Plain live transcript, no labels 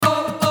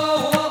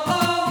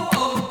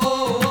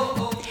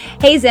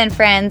Hey Zen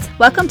friends,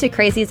 welcome to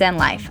Crazy Zen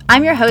Life.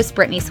 I'm your host,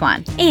 Brittany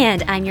Swan.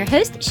 And I'm your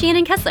host,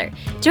 Shannon Kessler.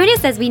 Join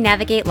us as we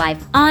navigate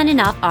life on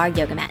and off our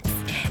yoga mats.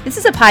 This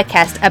is a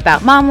podcast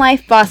about mom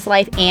life, boss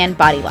life, and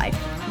body life.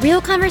 Real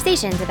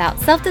conversations about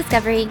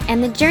self-discovery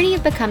and the journey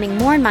of becoming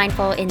more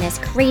mindful in this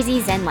crazy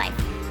Zen life.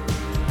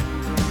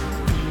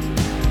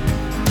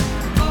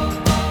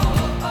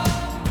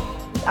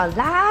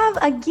 Alive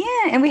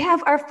again, and we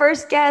have our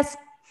first guest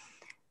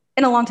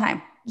in a long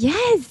time.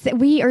 Yes,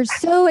 we are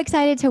so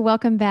excited to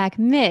welcome back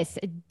Miss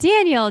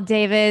Danielle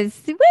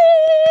Davis. Woo!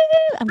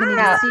 I'm going to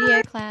do a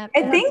studio clap.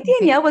 I think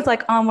Danielle was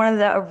like on one of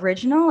the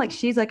original, like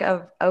she's like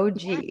a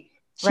OG,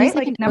 right?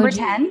 Like number OG.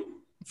 10?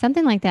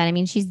 Something like that. I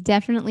mean, she's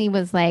definitely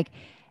was like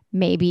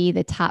maybe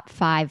the top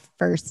 5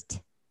 first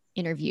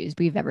interviews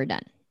we've ever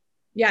done.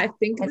 Yeah, I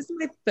think this is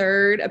my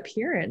 3rd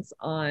appearance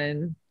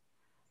on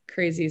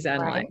Crazy Zen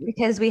Life.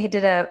 Because we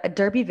did a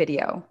derby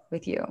video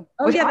with you.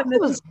 Oh yeah, that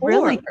was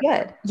really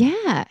good.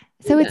 Yeah.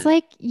 So it's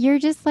like you're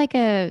just like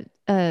a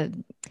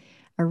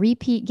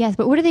repeat guest.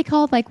 But what are they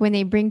called? Like when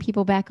they bring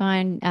people back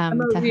on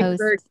to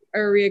host a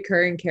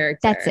reoccurring character.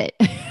 That's it.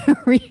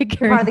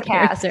 Reoccurring part of the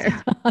cast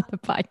on the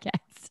podcast.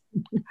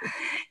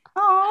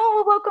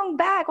 Oh, welcome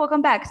back.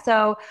 Welcome back.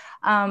 So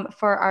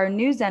for our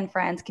new Zen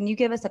friends, can you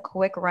give us a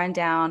quick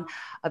rundown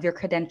of your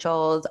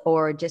credentials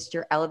or just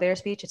your elevator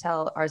speech to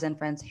tell our Zen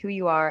friends who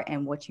you are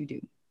and what you do?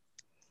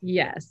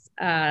 Yes.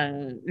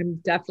 I'm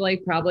definitely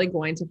probably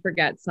going to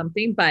forget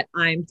something, but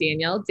I'm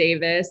Danielle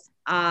Davis.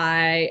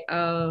 I'm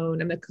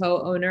the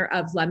co-owner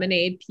of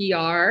Lemonade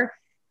PR,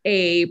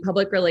 a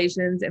public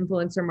relations,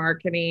 influencer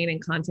marketing,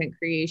 and content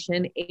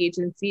creation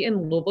agency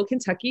in Louisville,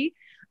 Kentucky.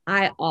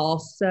 I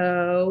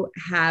also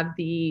have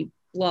the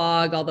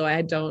blog, although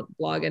I don't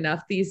blog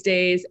enough these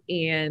days,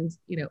 and,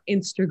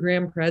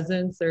 Instagram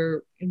presence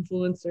or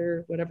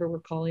influencer, whatever we're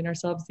calling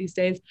ourselves these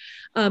days,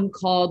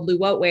 called Lou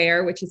What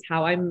Wear, which is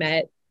how I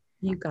met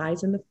you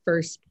guys in the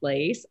first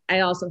place. I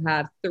also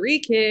have 3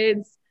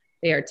 kids.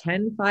 They are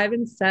 10, 5,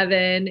 and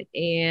 7.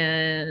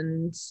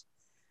 And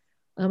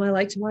I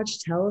like to watch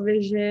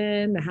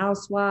television, The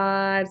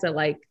Housewives. I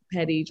like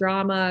petty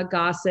drama,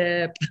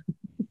 gossip.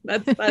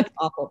 That's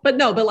awful. But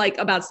like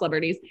about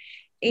celebrities.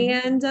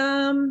 And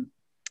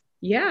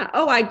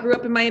I grew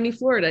up in Miami,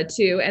 Florida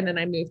too. And then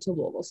I moved to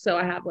Louisville. So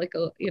I have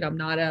I'm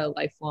not a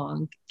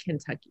lifelong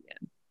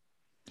Kentuckian.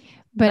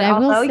 But I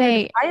will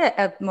say,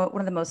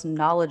 one of the most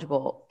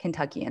knowledgeable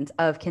Kentuckians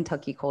of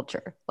Kentucky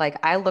culture. Like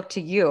I look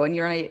to you, and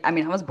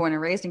I was born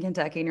and raised in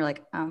Kentucky, and you're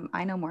like,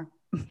 I know more.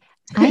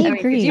 I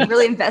agree. You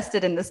really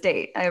invested in the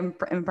state. I'm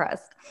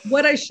impressed.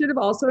 What I should have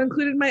also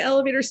included in my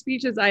elevator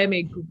speech is I am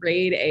a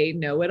grade A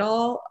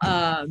know-it-all,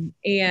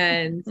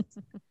 and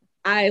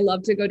I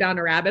love to go down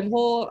a rabbit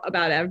hole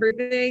about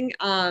everything,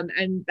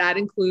 and that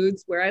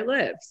includes where I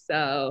live.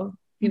 So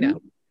yeah,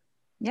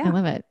 I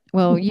love it.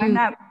 Well, why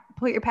not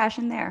put your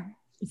passion there?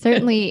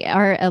 Certainly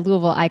are a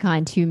Louisville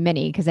icon to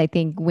many, because I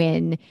think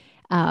when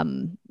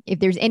if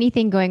there's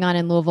anything going on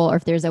in Louisville, or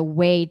if there's a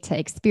way to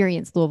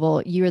experience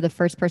Louisville, you are the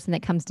first person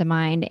that comes to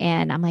mind.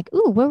 And I'm like,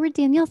 ooh, what would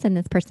Danielle send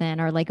this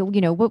person? Or like,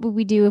 what would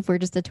we do if we're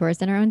just a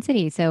tourist in our own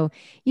city? So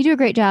you do a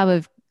great job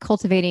of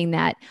cultivating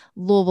that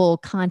Louisville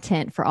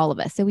content for all of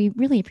us. So we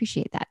really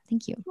appreciate that.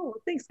 Thank you. Oh,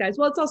 thanks guys.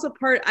 Well, it's also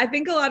I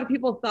think a lot of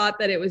people thought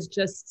that it was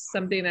just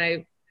something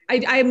I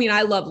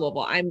love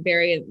Louisville. I'm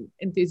very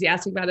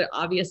enthusiastic about it.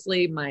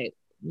 Obviously my,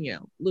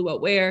 Lou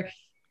What Wear,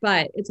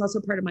 but it's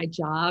also part of my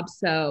job.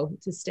 So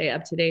to stay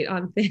up to date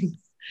on things.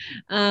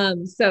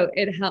 So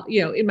it helped,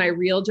 in my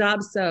real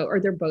job. Or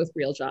they're both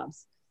real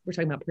jobs. We're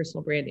talking about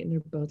personal branding. They're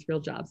both real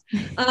jobs.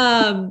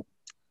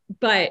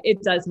 But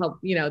it does help,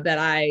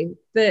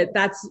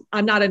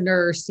 I'm not a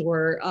nurse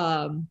or,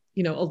 a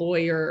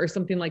lawyer or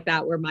something like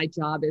that, where my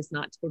job is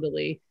not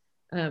totally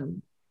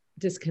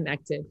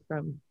disconnected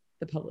from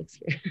the public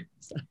sphere.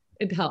 So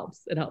it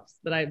helps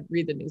that I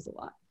read the news a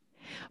lot.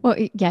 Well,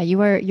 yeah,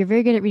 you're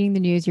very good at reading the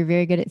news. You're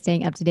very good at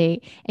staying up to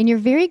date, and you're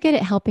very good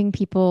at helping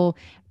people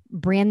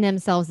brand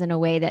themselves in a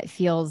way that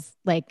feels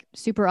like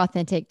super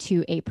authentic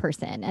to a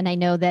person. And I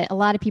know that a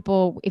lot of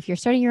people, if you're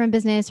starting your own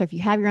business or if you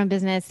have your own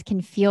business,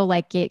 can feel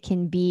like it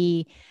can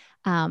be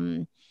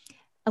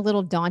a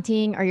little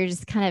daunting, or you're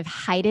just kind of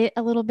hide it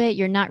a little bit.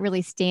 You're not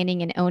really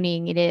standing and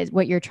owning it is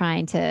what you're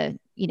trying to,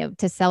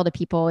 to sell to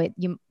people.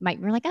 You're like,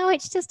 oh,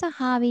 it's just a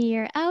hobby,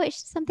 or, oh, it's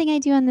just something I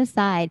do on the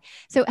side.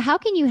 So how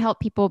can you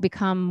help people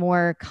become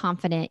more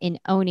confident in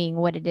owning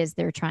what it is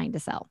they're trying to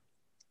sell?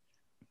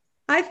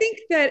 I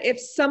think that if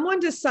someone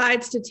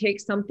decides to take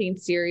something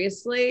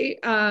seriously,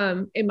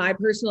 in my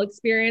personal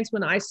experience,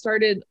 when I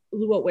started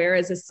Lou What Wear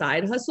as a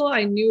side hustle,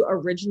 I knew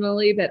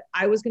originally that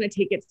I was going to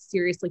take it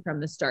seriously from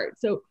the start.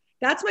 So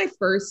that's my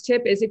first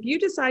tip, is if you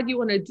decide you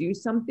want to do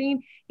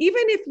something,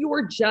 even if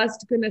you're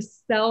just going to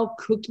sell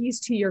cookies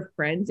to your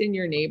friends in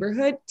your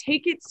neighborhood,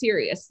 take it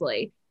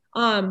seriously.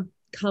 Come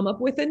up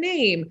with a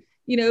name,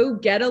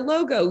 get a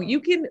logo.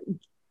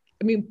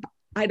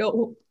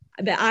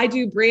 I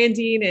do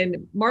branding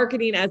and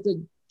marketing as a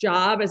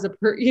job,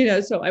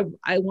 so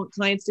I want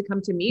clients to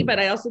come to me, but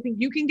I also think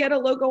you can get a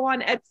logo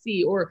on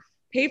Etsy or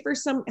pay for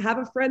have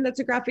a friend that's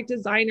a graphic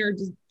designer,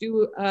 just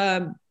do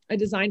a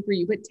design for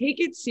you, but take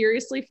it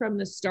seriously from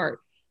the start.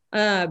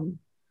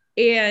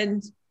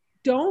 And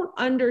don't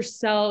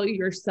undersell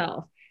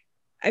yourself.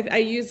 I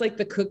use like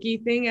the cookie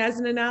thing as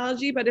an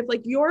analogy, but if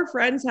like your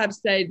friends have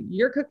said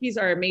your cookies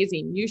are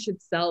amazing, you should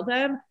sell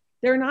them,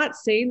 they're not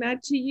saying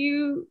that to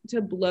you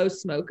to blow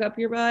smoke up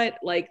your butt.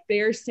 Like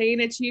they're saying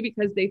it to you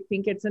because they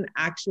think it's an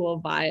actual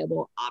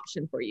viable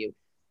option for you.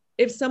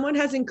 If someone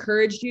has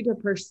encouraged you to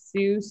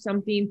pursue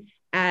something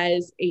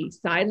as a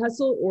side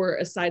hustle or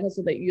a side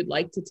hustle that you'd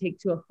like to take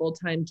to a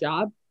full-time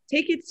job,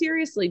 take it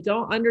seriously.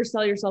 Don't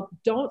undersell yourself.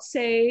 Don't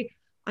say,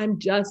 I'm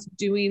just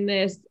doing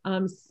this.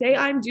 Say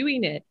I'm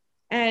doing it.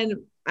 And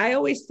I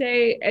always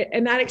say,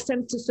 and that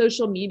extends to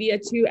social media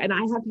too. And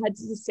I have had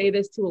to say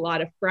this to a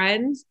lot of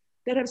friends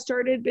that have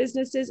started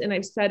businesses, and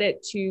I've said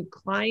it to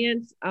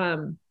clients.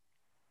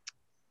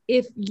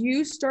 If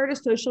you start a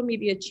social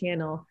media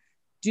channel,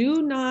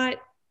 do not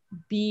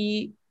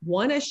be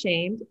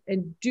ashamed,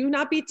 and do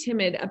not be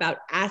timid about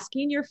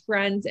asking your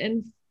friends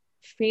and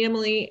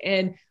family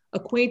and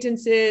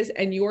acquaintances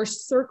and your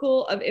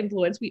circle of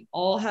influence. We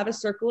all have a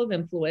circle of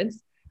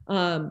influence.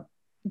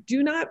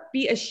 Do not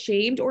be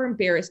ashamed or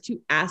embarrassed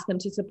to ask them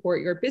to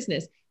support your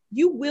business.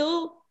 You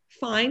will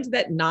find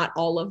that not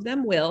all of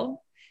them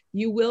will.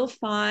 You will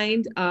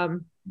find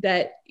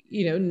that,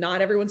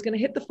 not everyone's going to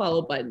hit the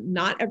follow button.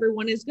 Not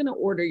everyone is going to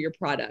order your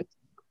product.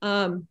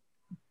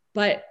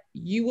 But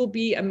you will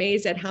be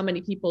amazed at how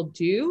many people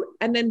do.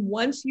 And then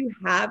once you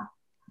have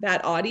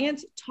that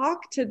audience,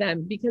 talk to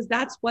them, because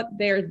that's what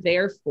they're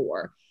there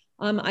for.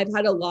 I've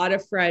had a lot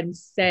of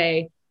friends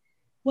say,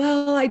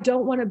 well, I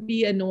don't want to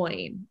be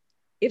annoying.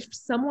 If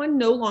someone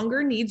no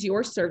longer needs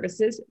your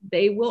services,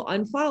 they will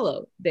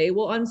unfollow, they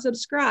will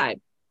unsubscribe,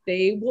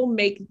 they will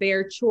make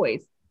their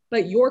choice,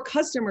 but your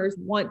customers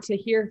want to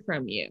hear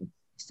from you.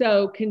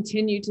 So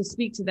continue to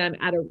speak to them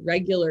at a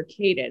regular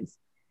cadence.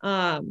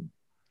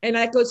 And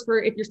that goes for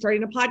if you're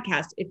starting a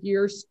podcast, if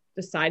you're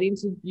deciding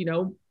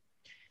to,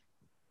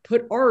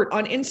 put art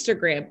on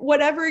Instagram,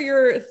 whatever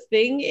your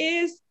thing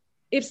is.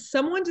 If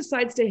someone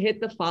decides to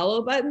hit the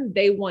follow button,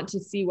 they want to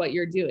see what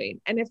you're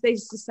doing. And if they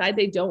decide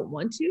they don't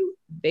want to,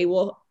 they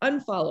will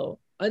unfollow,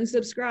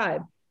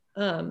 unsubscribe,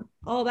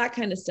 all that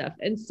kind of stuff.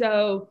 And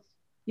so,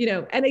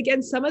 and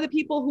again, some of the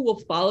people who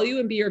will follow you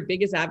and be your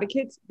biggest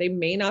advocates, they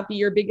may not be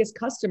your biggest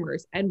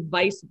customers, and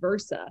vice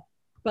versa.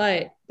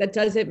 But that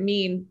doesn't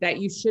mean that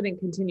you shouldn't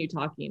continue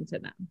talking to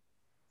them.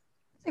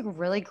 It's a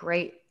really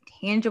great,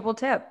 tangible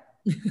tip.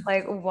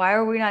 Like, why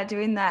are we not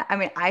doing that? I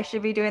mean, I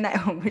should be doing that.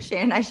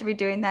 Shannon, I should be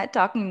doing that,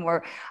 talking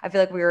more. I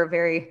feel like we were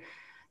very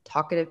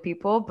talkative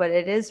people, but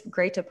it is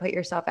great to put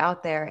yourself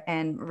out there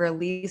and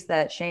release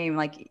that shame.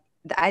 Like,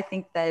 I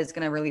think that is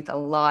going to release a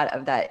lot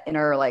of that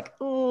inner, like,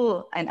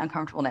 ooh, and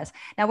uncomfortableness.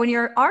 Now, when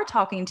you are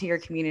talking to your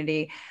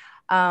community,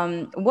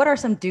 what are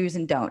some do's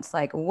and don'ts?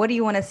 Like, what do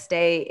you want to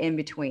stay in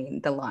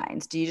between the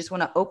lines? Do you just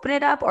want to open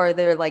it up, or are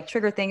there like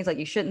trigger things like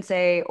you shouldn't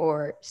say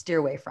or steer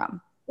away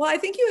from? Well, I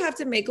think you have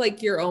to make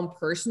like your own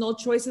personal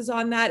choices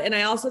on that. And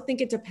I also think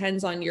it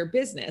depends on your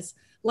business.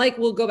 Like,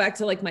 we'll go back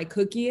to like my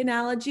cookie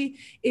analogy.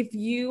 If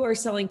you are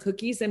selling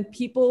cookies and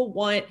people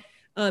want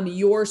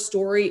your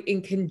story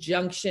in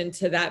conjunction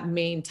to that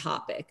main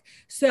topic.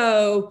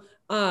 So,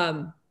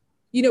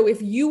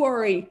 if you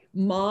are a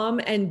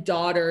mom and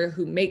daughter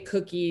who make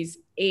cookies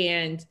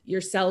and you're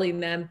selling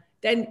them,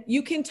 then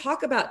you can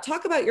talk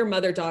about your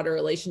mother-daughter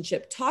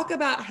relationship, talk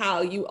about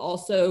how you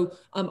also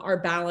are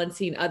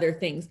balancing other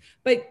things,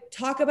 but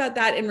talk about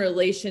that in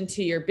relation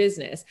to your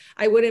business.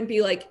 I wouldn't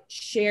be like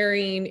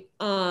sharing,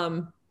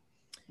 like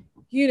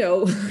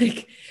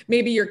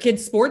maybe your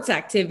kids' sports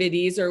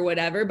activities or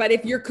whatever, but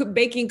if you're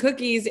baking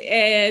cookies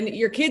and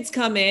your kids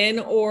come in,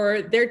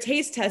 or they're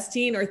taste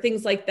testing or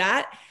things like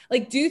that,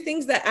 like do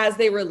things that as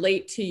they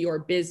relate to your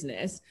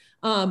business.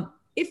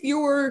 If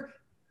you're,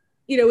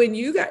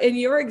 in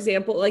your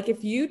example, like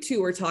if you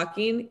two are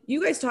talking,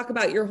 you guys talk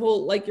about your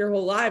whole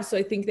lives. So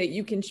I think that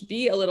you can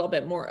be a little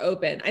bit more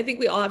open. I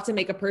think we all have to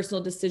make a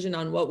personal decision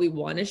on what we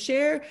want to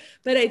share.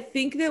 But I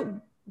think that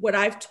what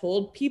I've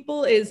told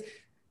people is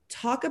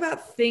talk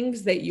about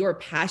things that you're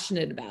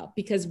passionate about,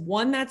 because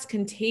one, that's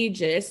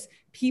contagious.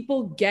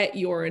 People get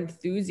your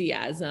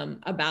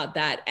enthusiasm about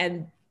that.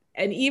 And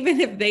even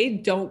if they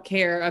don't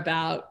care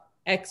about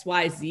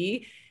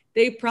XYZ,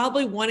 they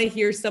probably want to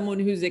hear someone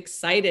who's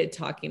excited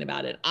talking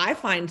about it. I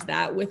find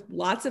that with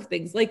lots of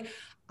things. Like,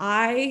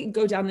 I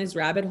go down these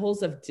rabbit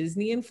holes of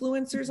Disney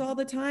influencers all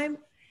the time.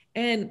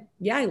 And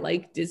yeah, I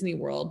like Disney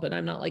World, but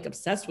I'm not like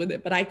obsessed with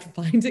it. But I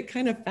find it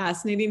kind of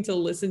fascinating to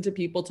listen to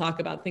people talk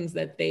about things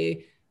that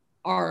they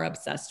are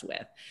obsessed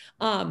with.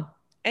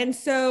 And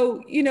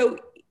so,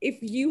 if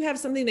you have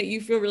something that you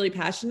feel really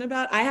passionate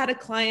about, I had a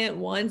client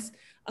once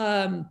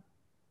that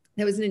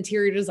was an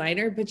interior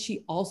designer, but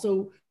she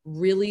also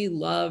really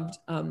loved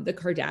the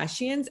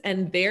Kardashians,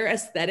 and their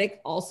aesthetic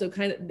also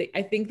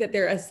I think that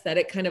their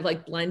aesthetic kind of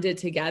like blended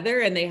together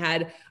and they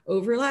had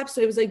overlap.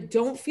 So it was like,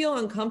 don't feel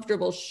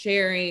uncomfortable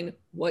sharing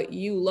what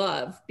you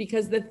love,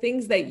 because the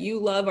things that you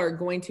love are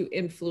going to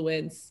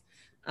influence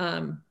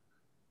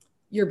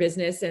your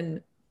business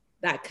and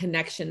that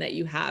connection that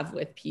you have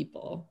with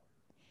people.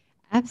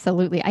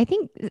 Absolutely. I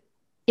think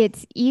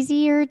it's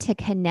easier to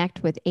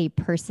connect with a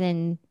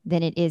person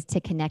than it is to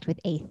connect with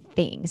a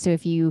thing. So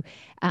if you,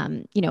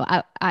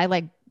 I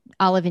like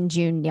Olive and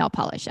June nail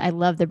polish. I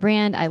love the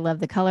brand. I love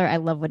the color. I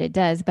love what it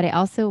does, but I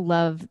also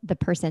love the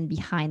person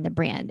behind the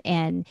brand.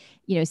 And,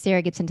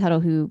 Sarah Gibson Tuttle,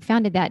 who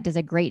founded that, does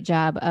a great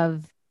job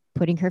of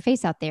putting her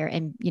face out there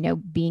and,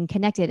 being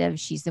connected of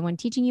she's the one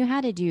teaching you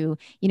how to do,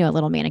 a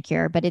little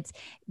manicure, but it's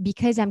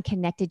because I'm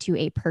connected to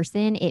a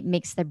person, it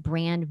makes the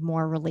brand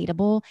more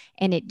relatable.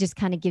 And it just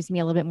kind of gives me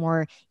a little bit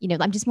more,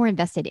 I'm just more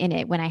invested in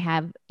it when I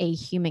have a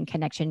human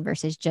connection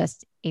versus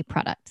just a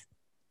product.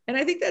 And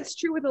I think that's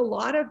true with a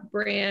lot of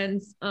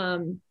brands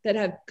that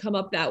have come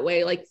up that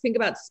way. Like think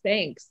about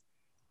Spanx.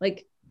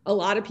 Like a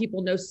lot of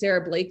people know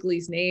Sarah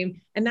Blakely's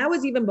name. And that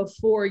was even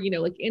before,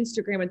 like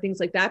Instagram and things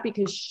like that,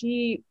 because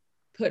she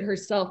put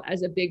herself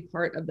as a big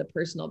part of the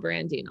personal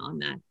branding on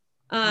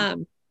that.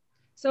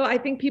 So I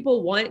think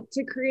people want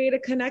to create a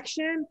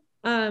connection.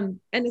 And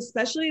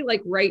especially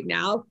like right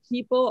now,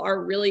 people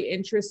are really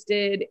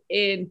interested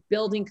in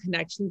building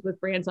connections with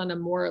brands on a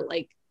more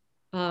like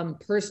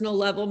personal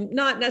level,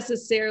 not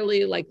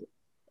necessarily like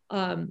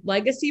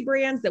legacy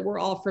brands that we're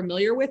all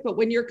familiar with, but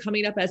when you're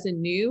coming up as a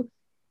new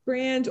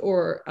brand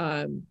or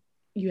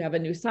you have a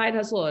new side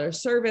hustle or a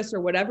service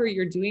or whatever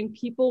you're doing,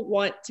 people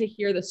want to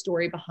hear the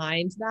story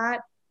behind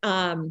that.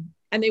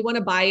 And they want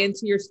to buy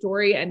into your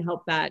story and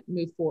help that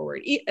move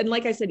forward. And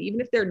like I said,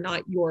 even if they're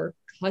not your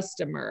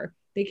customer,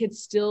 they could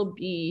still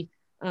be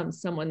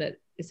someone that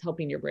is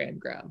helping your brand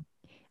grow.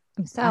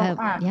 So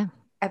I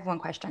have one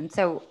question.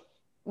 So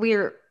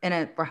we're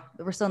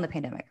still in the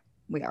pandemic.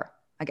 We are,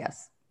 I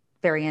guess,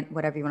 variant,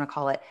 whatever you want to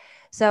call it.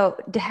 So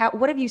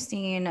what have you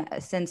seen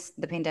since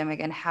the pandemic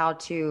and how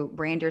to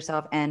brand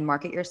yourself and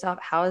market yourself?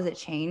 How has it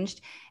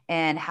changed?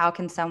 And how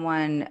can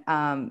someone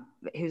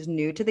who's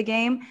new to the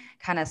game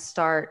kind of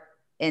start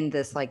in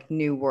this like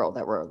new world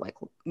that we're like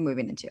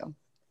moving into?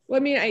 Well,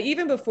 I mean,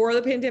 even before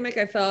the pandemic,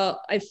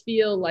 I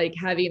feel like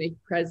having a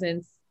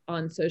presence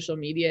on social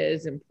media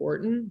is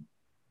important.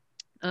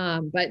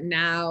 But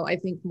now I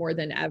think more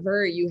than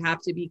ever, you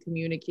have to be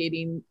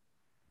communicating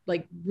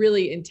like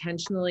really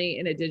intentionally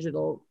in a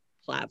digital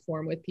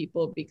platform with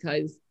people,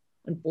 because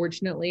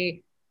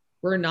unfortunately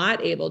we're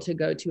not able to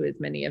go to as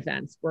many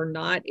events. You're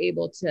not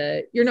able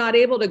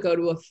to go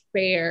to a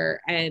fair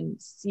and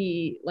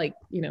see like,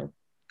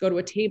 go to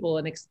a table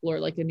and explore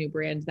like a new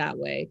brand that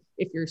way.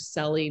 If you're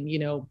selling,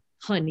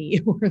 honey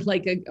or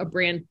like a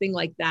brand thing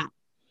like that.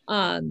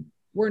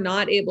 We're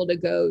not able to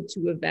go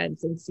to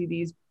events and see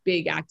these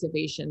big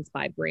activations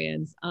by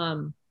brands.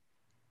 And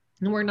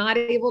we're not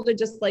able to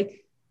just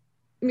like,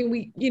 I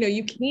mean,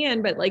 you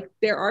can, but like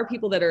there are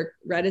people that are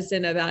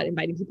reticent about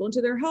inviting people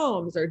into their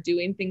homes or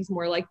doing things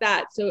more like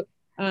that. So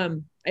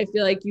I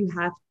feel like you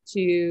have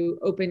to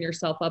open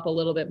yourself up a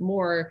little bit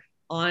more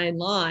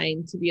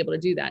online to be able to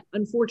do that.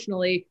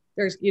 Unfortunately,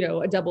 there's,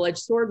 a double-edged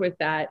sword with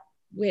that,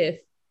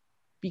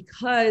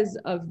 because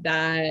of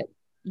that,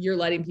 you're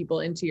letting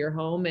people into your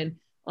home and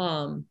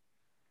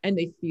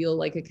they feel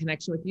like a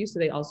connection with you. So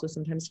they also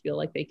sometimes feel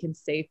like they can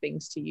say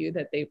things to you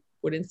that they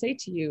wouldn't say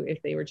to you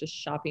if they were just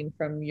shopping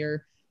from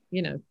your,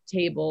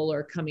 table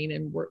or coming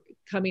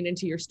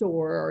into your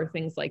store or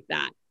things like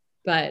that.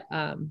 But,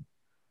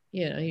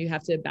 you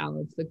have to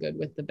balance the good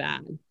with the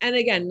bad. And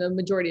again, the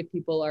majority of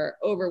people are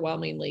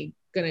overwhelmingly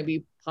going to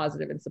be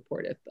positive and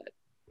supportive, but.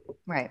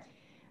 Right.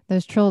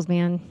 Those trolls,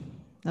 man,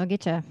 they'll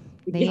get you.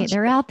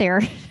 They're out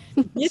there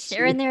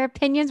sharing their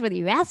opinions, whether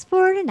you ask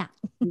for it or not.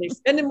 They're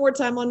spending more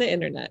time on the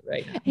internet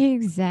right now.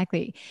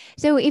 Exactly.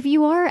 So if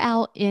you are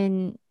out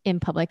in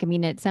public, I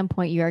mean, at some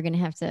point you are going to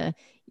have to,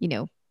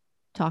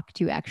 talk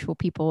to actual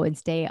people and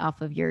stay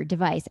off of your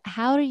device.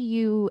 How do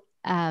you,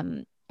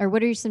 or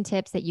what are some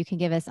tips that you can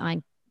give us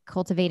on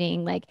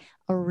cultivating like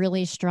a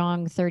really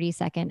strong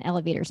 30-second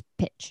elevator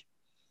pitch?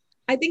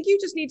 I think you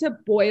just need to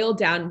boil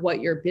down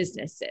what your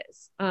business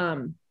is,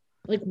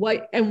 like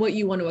what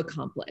you want to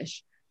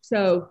accomplish.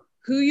 So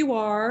who you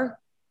are,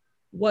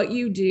 what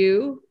you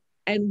do,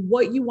 and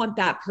what you want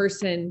that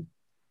person,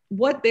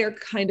 what their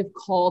kind of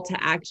call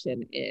to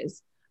action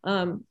is.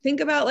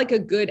 Think about like a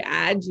good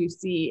ad you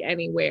see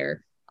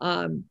anywhere.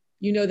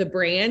 The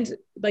brand,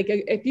 like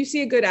if you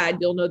see a good ad,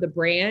 you'll know the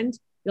brand,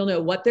 you'll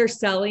know what they're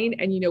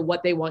selling, and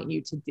what they want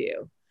you to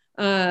do.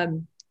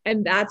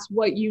 And that's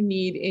what you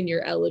need in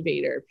your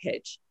elevator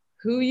pitch: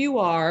 who you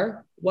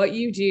are, what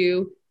you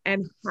do,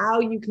 and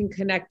how you can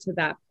connect to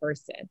that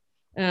person.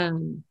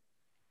 And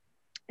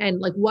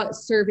like what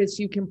service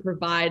you can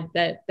provide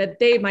that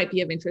they might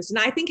be of interest. And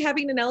I think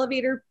having an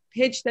elevator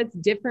pitch that's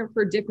different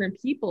for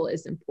different people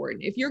is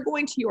important. If you're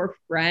going to your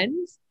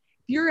friends,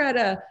 if you're at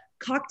a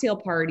cocktail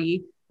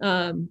party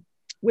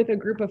with a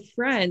group of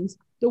friends,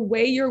 the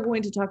way you're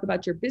going to talk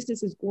about your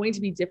business is going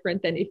to be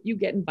different than if you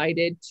get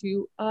invited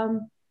to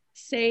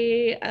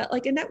say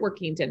like a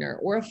networking dinner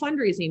or a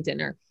fundraising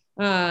dinner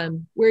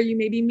where you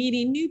may be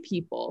meeting new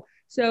people.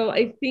 So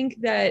I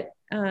think that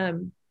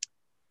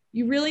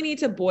you really need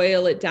to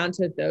boil it down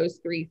to those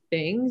three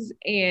things,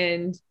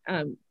 and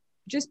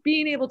just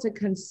being able to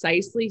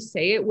concisely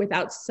say it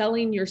without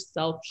selling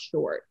yourself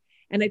short.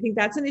 And I think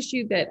that's an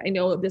issue that I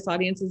know this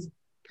audience is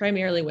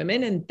primarily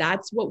women, and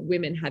that's what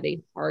women have a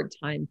hard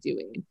time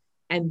doing.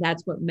 And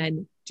that's what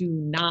men do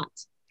not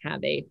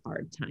have a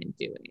hard time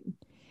doing.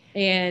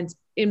 And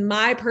in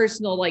my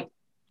personal like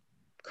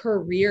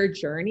career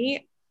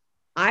journey,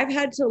 I've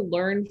had to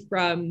learn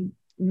from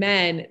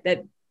men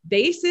that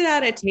they sit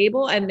at a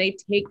table and they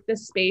take the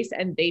space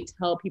and they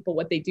tell people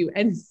what they do.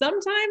 And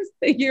sometimes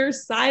you're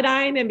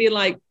side-eyeing and be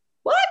like,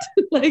 what?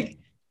 Like,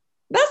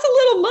 that's a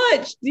little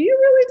much. Do you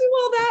really do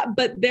all that?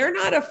 But they're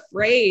not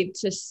afraid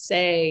to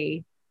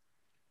say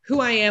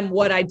who I am,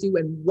 what I do,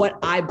 and what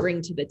I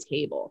bring to the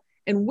table.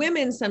 And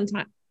women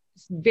sometimes,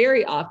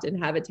 very often,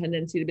 have a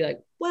tendency to be like,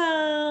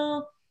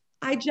 well,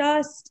 I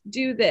just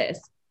do this.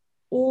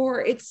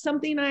 Or it's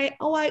something I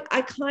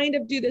kind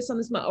of do this on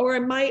this month. Or I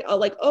might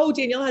like, oh,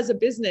 Danielle has a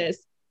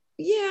business.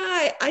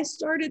 Yeah, I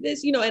started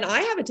this, you know, and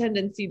I have a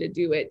tendency to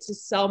do it, to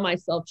sell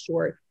myself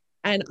short.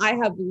 And I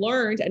have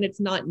learned, and it's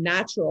not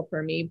natural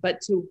for me,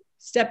 but to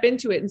step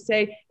into it and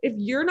say, if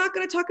you're not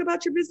going to talk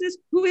about your business,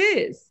 who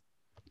is?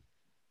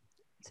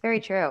 It's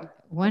very true.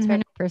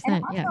 100%.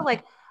 And also, Yeah.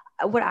 like,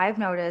 what I've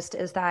noticed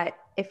is that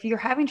if you're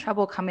having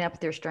trouble coming up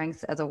with your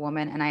strengths as a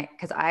woman, and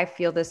because I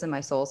feel this in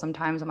my soul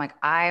sometimes, I'm like,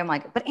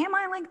 but am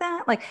I like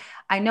that? Like,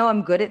 I know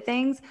I'm good at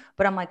things,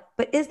 but I'm like,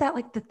 but is that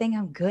like the thing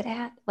I'm good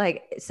at?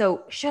 Like,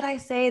 so should I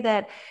say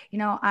that, you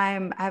know,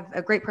 I have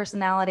a great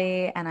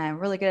personality and I'm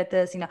really good at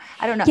this? You know,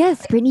 I don't know.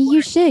 Yes, Brittany,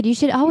 you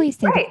should always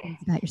say Right. things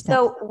about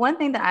yourself. So one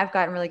thing that I've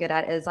gotten really good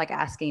at is like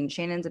asking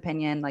Shannon's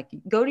opinion. Like,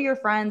 go to your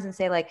friends and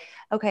say like,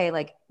 okay,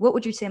 like, what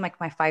would you say like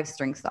my 5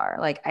 strengths are?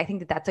 Like, I think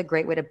that that's a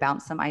great way to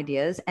bounce some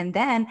ideas. And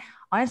then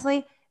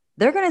honestly,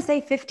 they're going to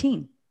say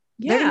 15.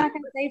 Yeah. They're not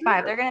going to say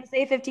 5. They're going to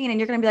say 15, and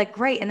you're going to be like,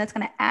 great. And that's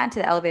going to add to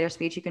the elevator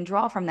speech. You can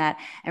draw from that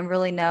and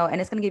really know,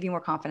 and it's going to give you more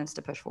confidence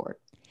to push forward.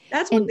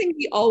 That's one thing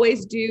we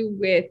always do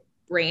with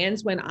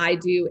brands when I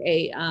do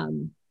a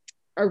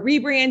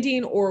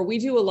rebranding, or we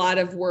do a lot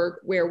of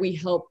work where we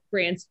help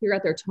brands figure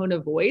out their tone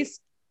of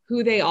voice,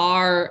 who they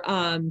are,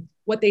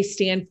 what they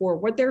stand for,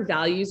 what their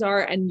values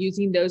are, and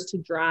using those to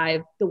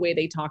drive the way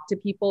they talk to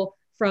people,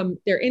 from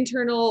their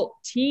internal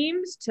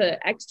teams to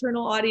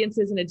external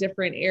audiences in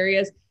different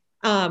areas.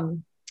 But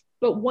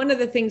one of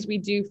the things we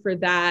do for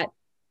that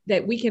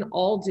we can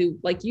all do,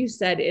 like you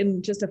said,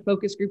 in just a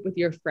focus group with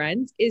your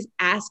friends, is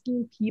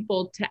asking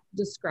people to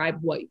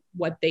describe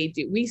what they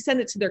do. We send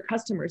it to their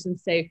customers and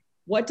say,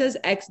 what does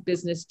X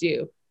business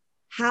do?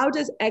 How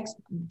does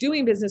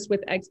doing business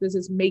with X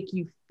business make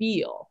you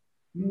feel?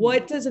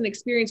 What does an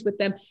experience with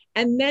them?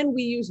 And then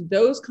we use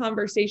those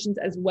conversations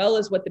as well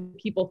as what the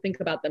people think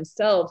about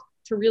themselves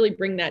to really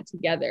bring that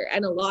together.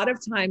 And a lot of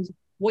times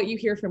what you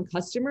hear from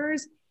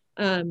customers,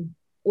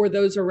 or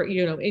those are,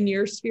 you know, in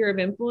your sphere of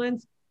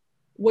influence,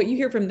 what you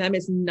hear from them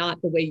is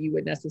not the way you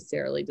would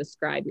necessarily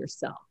describe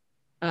yourself,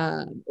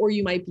 or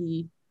you might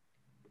be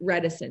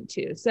reticent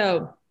to.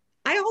 So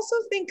I also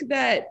think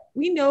that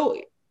we know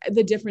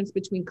the difference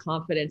between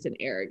confidence and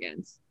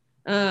arrogance.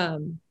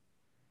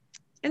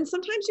 And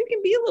sometimes you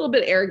can be a little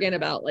bit arrogant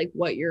about like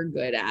what you're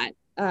good at.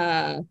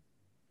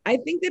 I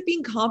think that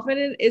being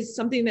confident is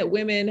something that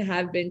women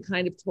have been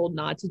kind of told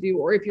not to do,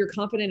 or if you're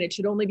confident, it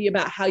should only be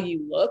about how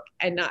you look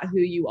and not who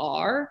you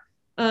are.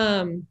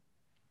 And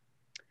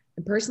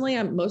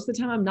personally, most of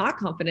the time I'm not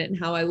confident in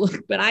how I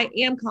look, but I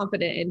am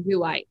confident in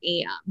who I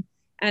am.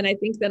 And I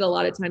think that a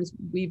lot of times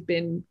we've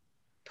been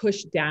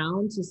pushed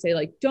down to say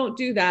like, don't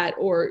do that,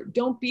 or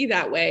don't be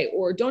that way,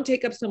 or don't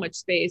take up so much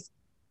space.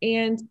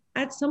 And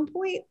at some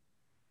point,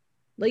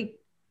 like,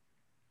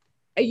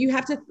 you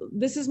have to,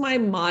 this is my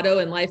motto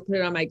in life, put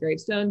it on my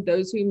gravestone: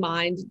 those who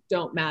mind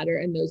don't matter,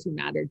 and those who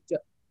matter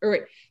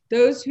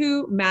those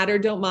who matter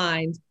don't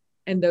mind,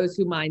 and those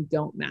who mind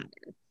don't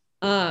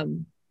matter.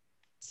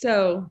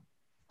 So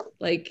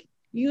like,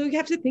 you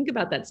have to think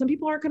about that. Some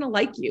people aren't going to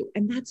like you,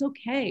 and that's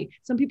okay.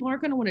 Some people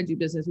aren't going to want to do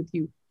business with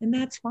you, and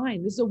that's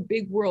fine. This is a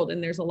big world,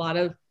 and there's a lot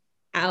of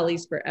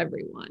alleys for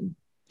everyone.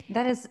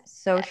 That is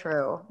so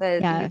true.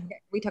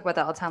 We talk about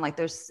that all the time. Like,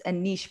 there's a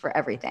niche for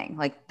everything.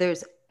 Like,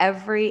 there's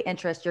every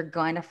interest. You're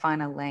going to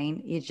find a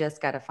lane. You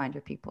just got to find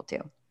your people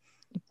too.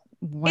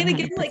 100%. And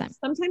again, like,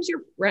 sometimes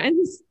your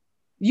friends,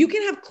 you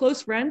can have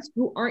close friends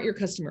who aren't your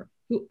customer,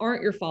 who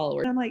aren't your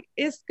followers. I'm like,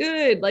 it's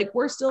good. Like,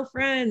 we're still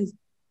friends.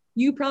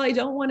 You probably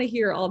don't want to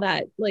hear all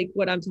that, like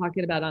what I'm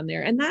talking about on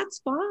there. And that's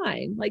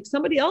fine. Like,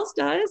 somebody else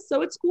does.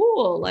 So it's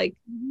cool. Like,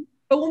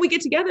 but when we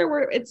get together,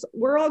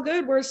 we're all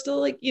good. We're still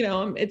like, you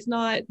know, it's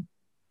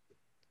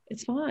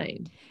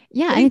fine.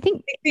 Yeah. I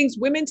think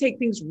women take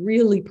things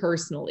really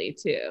personally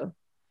too.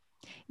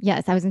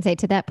 Yes. I was gonna say,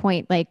 to that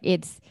point, like,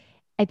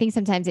 I think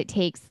sometimes it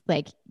takes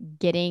like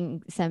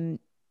getting some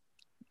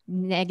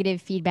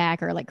negative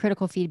feedback or like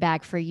critical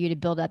feedback for you to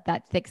build up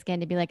that thick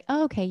skin to be like,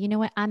 oh, okay, you know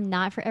what? I'm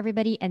not for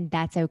everybody, and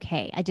that's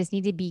okay. I just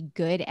need to be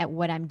good at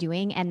what I'm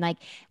doing. And like,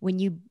 when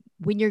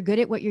you're good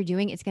at what you're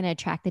doing, it's going to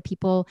attract the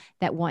people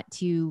that want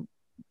to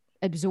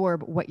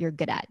absorb what you're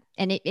good at.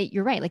 And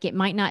you're right. Like it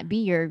might not be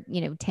your,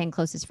 10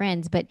 closest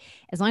friends, but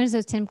as long as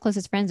those 10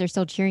 closest friends are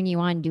still cheering you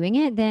on doing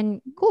it,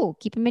 then cool,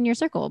 keep them in your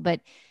circle.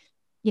 But,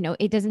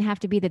 it doesn't have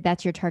to be that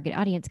that's your target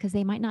audience, because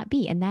they might not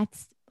be. And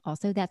that's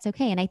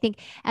okay. And I think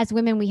as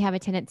women, we have a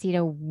tendency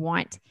to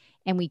want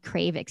and we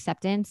crave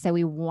acceptance. So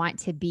we want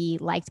to be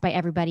liked by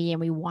everybody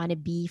and we want to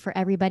be for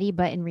everybody.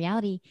 But in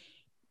reality,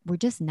 we're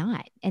just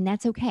not. And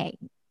that's okay.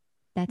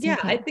 Okay.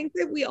 I think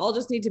that we all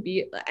just need to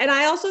be, and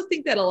I also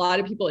think that a lot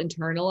of people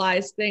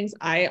internalize things.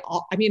 I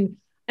mean,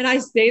 and I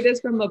say this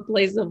from a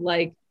place of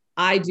like,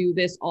 I do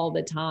this all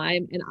the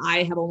time. And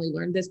I have only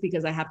learned this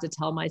because I have to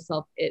tell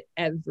myself it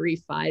every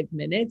 5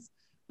 minutes.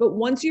 But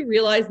once you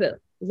realize that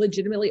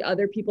legitimately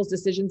other people's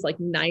decisions, like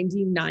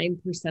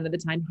 99% of the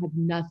time, have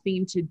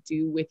nothing to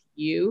do with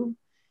you,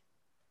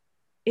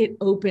 it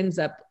opens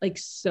up like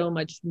so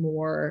much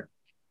more.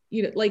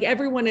 Like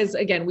everyone is,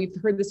 again, we've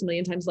heard this a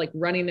million times, like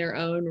running their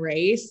own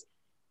race.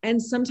 And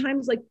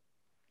sometimes like,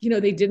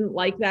 they didn't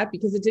like that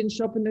because it didn't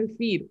show up in their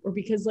feed, or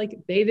because like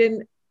they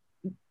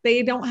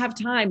don't have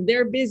time.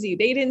 They're busy.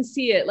 They didn't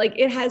see it. Like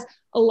it has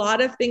a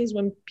lot of things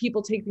when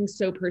people take things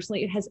so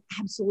personally, it has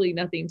absolutely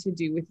nothing to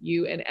do with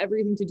you and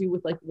everything to do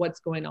with like what's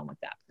going on with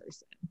that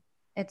person.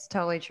 It's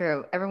totally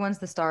true. Everyone's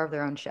the star of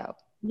their own show.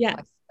 Yeah.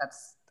 Like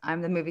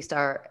I'm the movie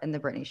star in the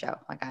Britney show.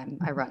 Like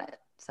I run it.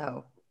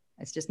 So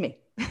it's just me.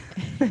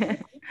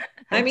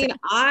 I mean,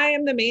 I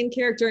am the main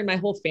character in my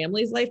whole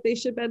family's life. They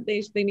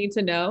need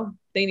to know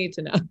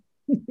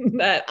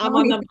that I'm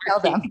on the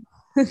marquee.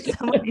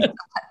 Somebody needs to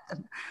let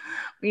them.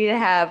 We need to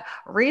have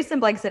Reese and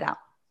Blake sit down.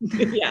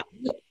 Yeah.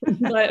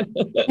 But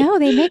no,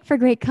 they make for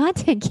great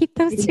content. Keep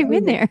those two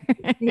in there.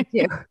 Me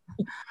too.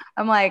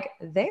 I'm like,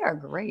 they are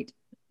great.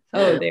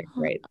 Oh, they're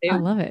great. I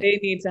love it. They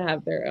need to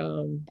have their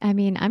own. I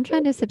mean, I'm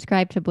trying to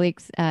subscribe to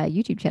Blake's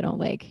YouTube channel,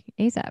 like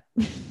ASAP.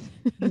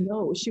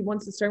 No, she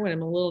wants to start one.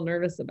 I'm a little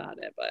nervous about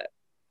it, but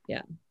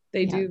yeah,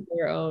 they do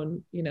their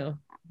own,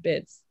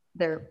 bits.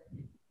 Their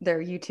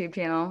YouTube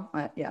channel.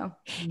 Yeah.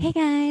 Hey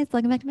guys,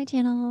 welcome back to my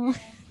channel.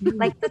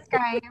 Like,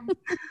 subscribe.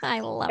 I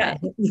love it.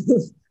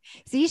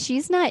 See,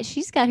 she's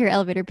got her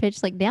elevator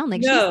pitch like down.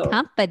 Like she's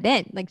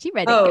confident. Like she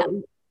read it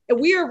down.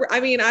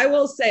 I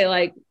will say,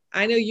 like,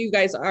 I know you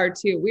guys are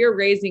too. We are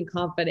raising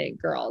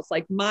confident girls.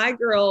 Like my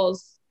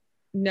girls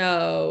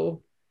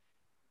know.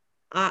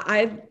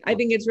 I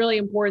think it's really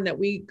important that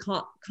we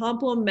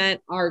compliment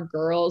our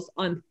girls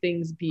on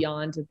things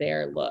beyond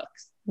their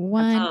looks.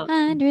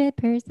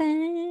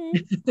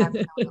 100%.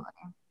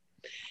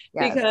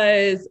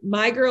 Because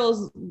my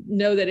girls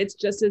know that it's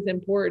just as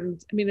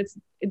important. I mean,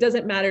 it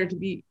doesn't matter to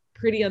be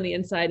pretty on the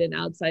inside and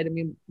outside. I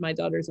mean, my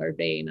daughters are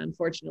vain,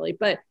 unfortunately,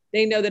 but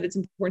they know that it's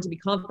important to be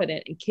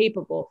confident and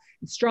capable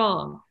and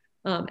strong,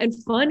 and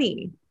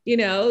funny,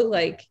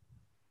 like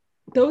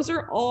those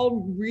are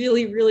all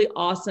really, really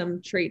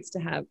awesome traits to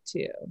have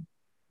too.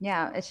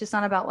 Yeah. It's just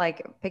not about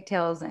like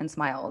pigtails and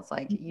smiles.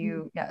 Like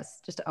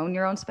just own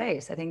your own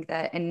space. I think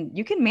that, and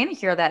you can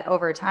manicure that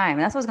over time.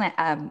 And that's what I was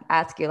going to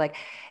ask you. Like,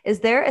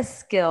 is there a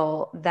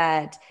skill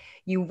that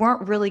you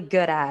weren't really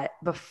good at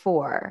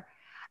before,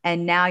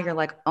 and now you're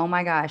like, oh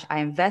my gosh, I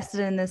invested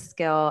in this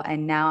skill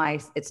and now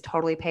it's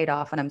totally paid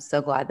off. And I'm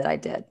so glad that I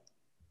did.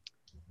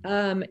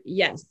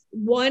 Yes.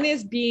 One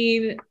is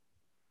being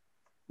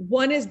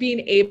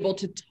able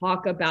to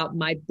talk about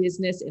my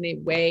business in a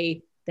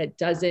way that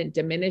doesn't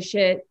diminish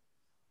it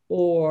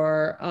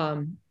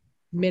or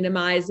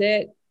minimize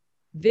it.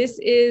 This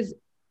is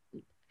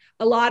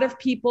a lot of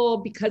people,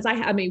 because I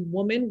am a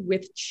woman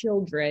with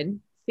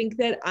children, think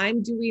that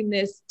I'm doing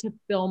this to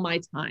fill my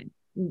time.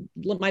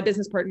 My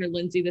business partner,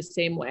 Lindsay, the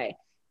same way,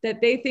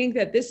 that they think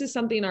that this is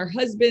something our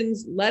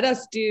husbands let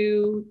us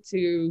do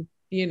to,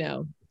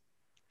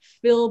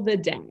 fill the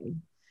day.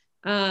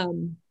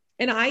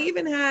 And I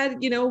even had,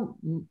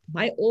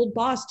 my old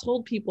boss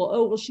told people,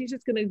 oh, well, she's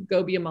just going to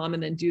go be a mom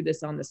and then do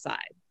this on the side.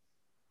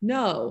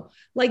 No,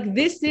 like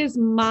this is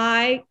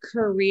my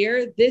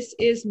career. This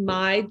is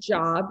my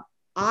job.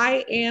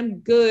 I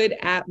am good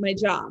at my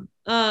job.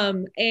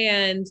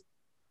 And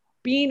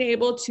being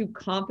able to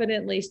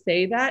confidently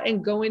say that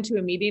and go into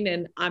a meeting,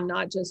 and I'm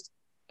not just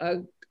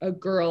a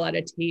girl at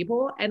a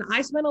table. And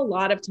I spent a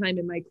lot of time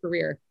in my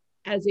career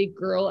as a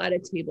girl at a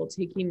table,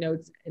 taking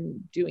notes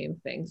and doing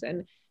things.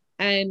 And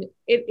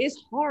it is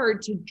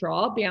hard to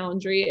draw a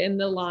boundary in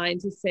the line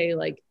to say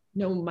like,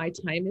 no, my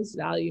time is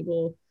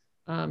valuable.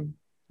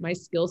 My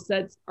skill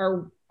sets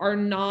are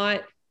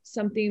not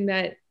something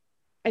that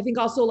I think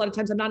also a lot of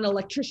times I'm not an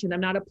electrician. I'm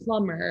not a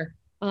plumber.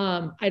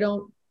 I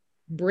don't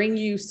bring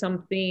you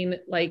something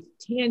like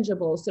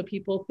tangible. So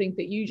people think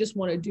that you just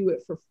want to do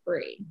it for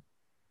free.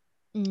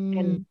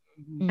 And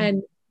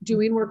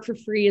doing work for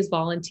free is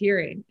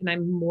volunteering. And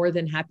I'm more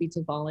than happy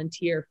to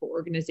volunteer for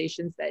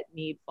organizations that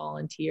need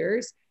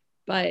volunteers.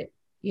 But,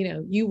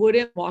 you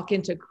wouldn't walk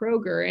into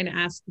Kroger and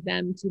ask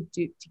them to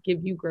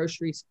give you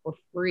groceries for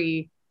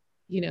free,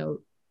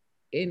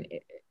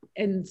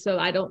 and so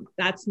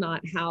that's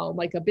not how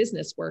like a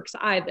business works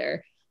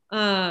either.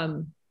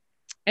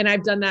 And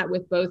I've done that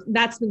with both.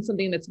 That's been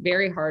something that's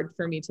very hard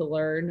for me to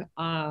learn,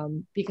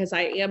 because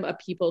I am a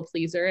people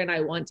pleaser and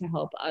I want to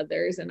help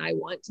others and I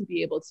want to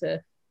be able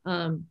to,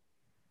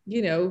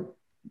 you know,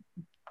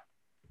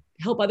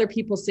 help other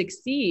people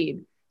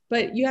succeed.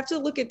 But you have to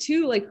look at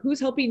too, like who's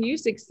helping you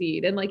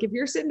succeed. And like, if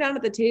you're sitting down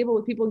at the table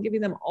with people and giving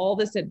them all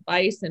this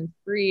advice and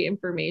free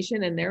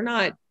information and they're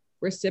not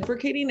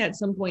reciprocating, at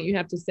some point you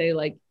have to say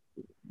like,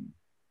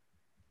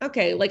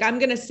 okay, like I'm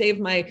going to save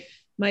my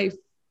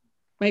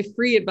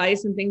free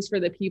advice and things for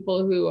the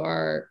people who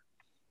are,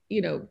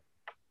 you know,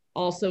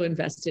 also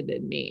invested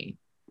in me.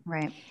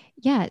 Right.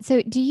 Yeah.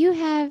 So do you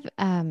have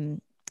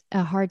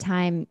a hard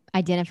time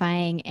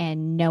identifying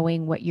and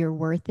knowing what your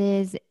worth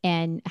is?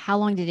 And how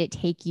long did it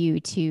take you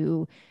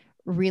to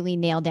really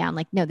nail down,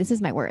 like, no, this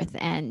is my worth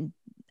and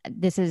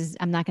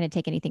I'm not going to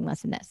take anything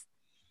less than this?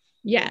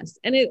 Yes.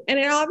 And it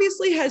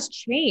obviously has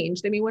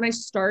changed. I mean, when I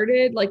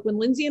started, like when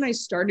Lindsay and I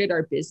started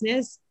our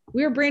business,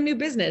 we were a brand new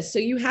business. So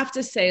you have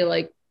to say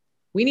like,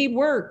 we need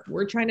work.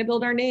 We're trying to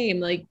build our name.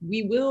 Like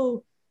we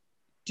will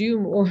do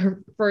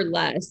more for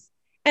less.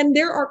 And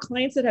there are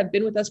clients that have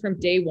been with us from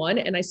day one,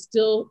 and I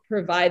still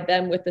provide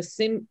them with the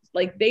same,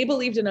 like they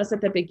believed in us at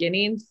the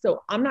beginning.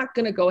 So I'm not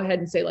going to go ahead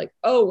and say like,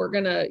 oh, we're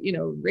going to, you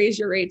know, raise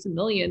your rates $1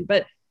 million,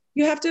 but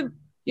you have to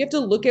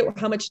look at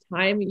how much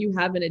time you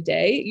have in a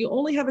day. You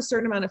only have a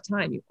certain amount of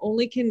time. You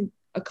only can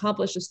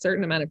accomplish a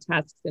certain amount of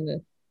tasks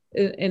in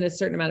a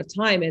certain amount of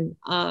time.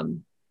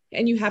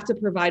 And you have to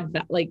provide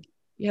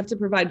you have to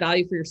provide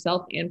value for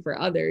yourself and for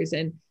others.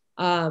 And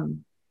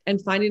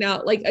finding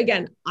out, like,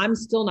 again, I'm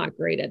still not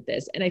great at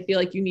this. And I feel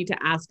like you need to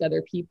ask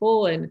other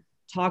people and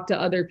talk to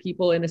other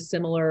people in a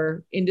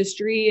similar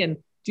industry and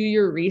do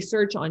your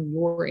research on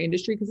your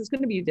industry, because it's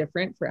going to be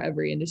different for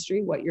every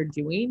industry, what you're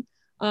doing.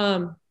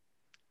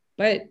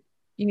 But,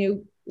 you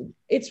know,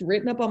 it's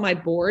written up on my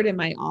board in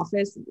my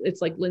office.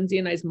 It's like Lindsay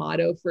and I's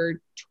motto for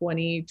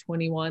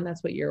 2021.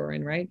 That's what year we're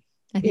in, right?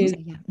 I think so,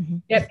 yeah. Mm-hmm.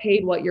 Get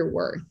paid what you're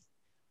worth.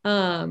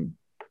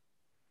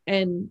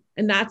 And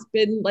that's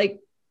been like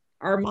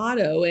our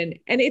motto. And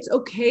it's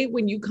okay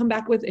when you come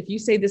back with, if you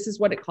say this is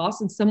what it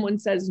costs and someone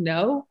says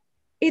no,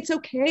 it's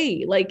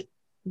okay. Like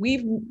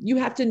you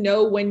have to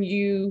know when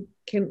you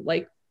can,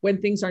 like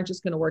when things aren't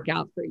just going to work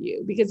out for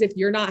you, because if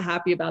you're not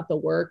happy about the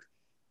work,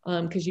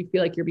 because you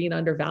feel like you're being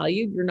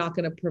undervalued, you're not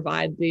going to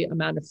provide the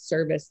amount of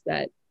service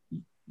that,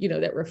 you know,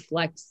 that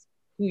reflects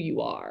who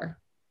you are.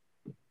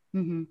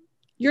 Mm-hmm.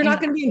 You're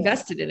not going to be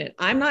invested in it.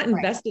 I'm not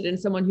invested in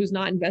someone who's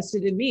not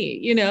invested in me,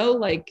 you know,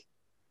 like.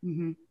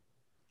 Mm-hmm.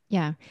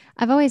 Yeah.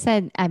 I've always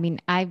said, I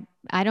mean, I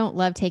don't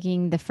love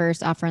taking the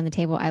first offer on the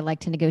table. I like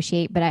to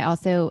negotiate, but I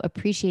also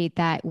appreciate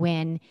that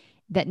when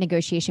that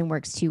negotiation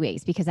works two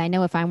ways, because I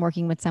know if I'm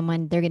working with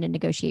someone, they're going to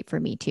negotiate for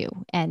me too,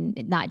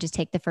 and not just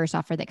take the first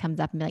offer that comes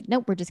up and be like,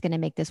 nope, we're just going to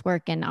make this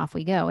work and off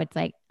we go. It's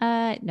like,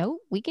 no,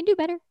 we can do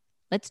better.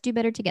 Let's do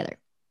better together.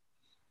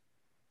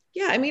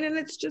 Yeah. I mean, and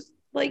it's just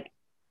like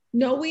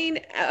knowing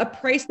a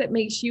price that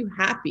makes you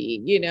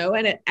happy, you know,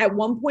 and at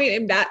one point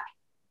in that,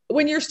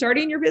 when you're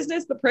starting your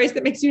business, the price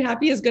that makes you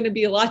happy is going to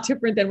be a lot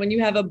different than when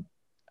you have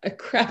a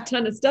crap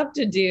ton of stuff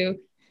to do.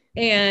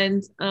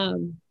 And,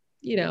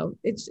 you know,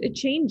 it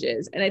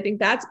changes. And I think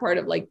that's part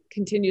of like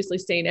continuously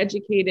staying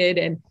educated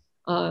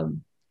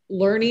and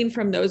learning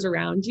from those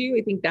around you.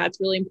 I think that's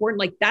really important.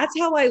 Like that's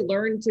how I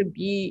learned to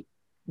be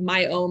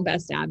my own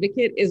best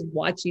advocate, is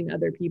watching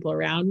other people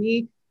around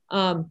me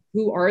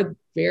who are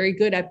very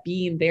good at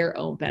being their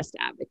own best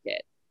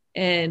advocate.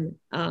 And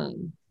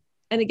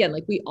again,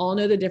 like we all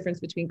know the difference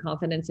between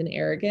confidence and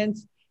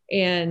arrogance.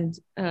 And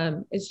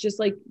it's just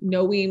like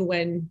knowing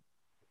when,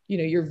 you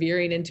know, you're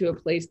veering into a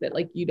place that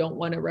like you don't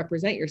want to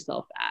represent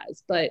yourself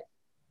as. But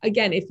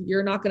again, if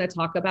you're not going to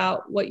talk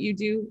about what you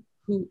do,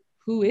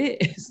 who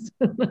is?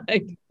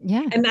 Like,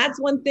 yeah. And that's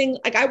one thing,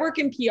 like I work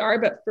in PR,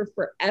 but for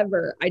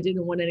forever, I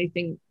didn't want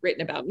anything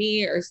written about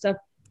me or stuff.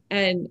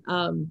 And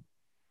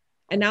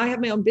now I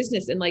have my own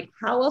business, and like,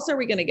 how else are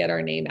we going to get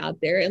our name out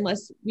there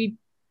unless we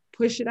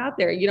push it out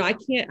there? You know, I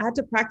have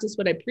to practice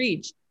what I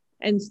preach.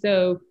 And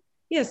so,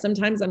 yeah,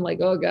 sometimes I'm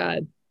like, oh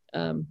God,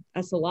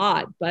 that's a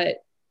lot,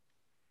 but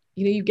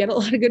you know, you get a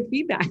lot of good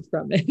feedback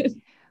from it.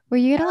 Well,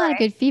 you get a lot of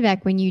good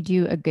feedback when you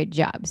do a good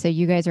job. So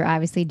you guys are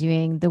obviously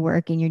doing the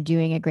work and you're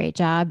doing a great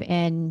job.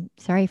 And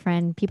sorry,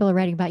 friend, people are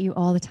writing about you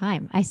all the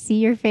time. I see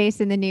your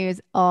face in the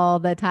news all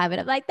the time.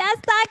 And I'm like,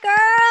 that's that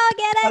girl.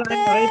 Get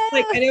it.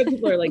 Like, I know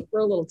people are like, we're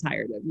a little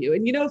tired of you.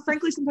 And, you know,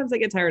 frankly, sometimes I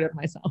get tired of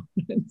myself.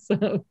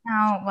 So.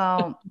 Oh,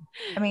 well,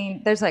 I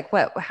mean, there's like,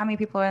 how many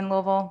people are in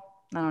Louisville?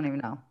 I don't even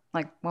know.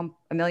 Like 1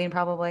 million,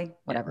 probably,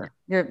 whatever.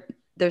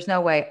 There's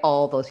no way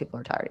all those people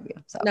are tired of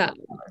you. So no.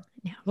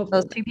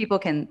 Those 2 people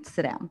can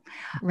sit down.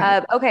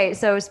 Right. Okay.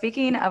 So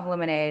speaking of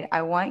Lemonade,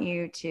 I want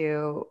you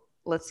to,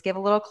 let's give a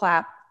little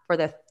clap for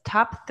the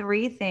top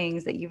 3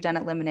 things that you've done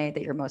at Lemonade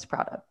that you're most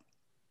proud of.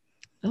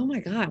 Oh my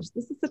gosh,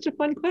 this is such a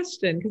fun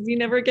question because you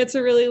never get to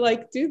really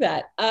like do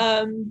that.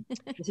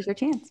 This is your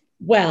chance.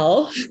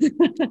 Well,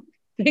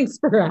 thanks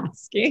for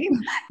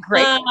asking.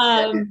 Great.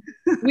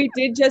 We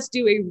did just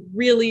do a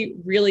really,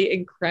 really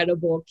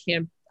incredible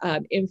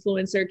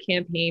influencer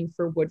campaign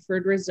for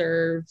Woodford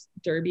Reserve's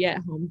Derby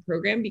at Home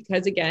program,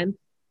 because again,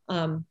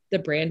 the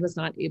brand was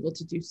not able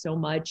to do so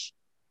much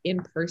in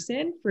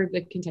person for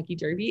the Kentucky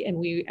Derby. And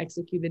we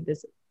executed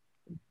this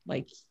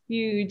like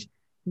huge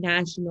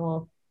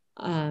national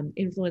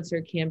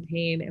influencer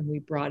campaign, and we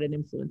brought an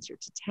influencer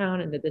to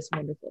town and did this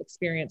wonderful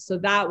experience. So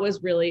that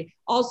was really,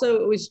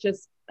 also, it was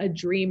just a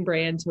dream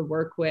brand to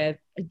work with,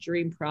 a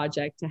dream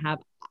project to have.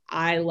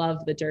 I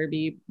love the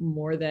Derby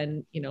more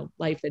than,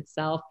 life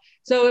itself.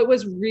 So it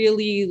was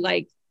really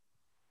like,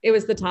 it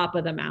was the top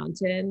of the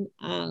mountain,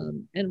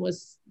 and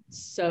was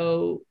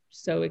so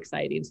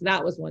exciting. So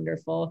that was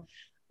wonderful.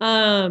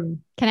 Can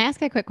I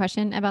ask a quick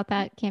question about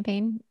that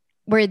campaign?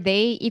 Were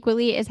they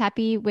equally as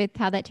happy with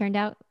how that turned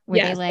out? Were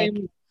yes, they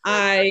like,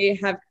 I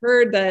have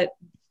heard that,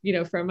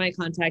 from my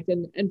contact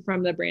and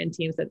from the brand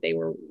teams, that they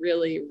were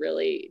really,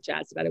 really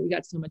jazzed about it. We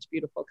got so much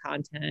beautiful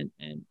content,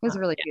 and it was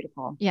really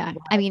beautiful. Yeah.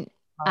 I mean,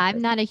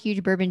 I'm not a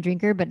huge bourbon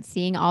drinker, but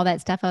seeing all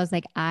that stuff, I was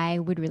like, I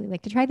would really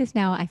like to try this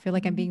now. I feel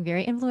like I'm being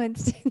very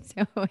influenced.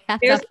 So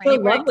it's a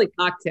lovely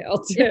cocktail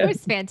too. It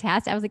was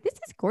fantastic. I was like, this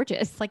is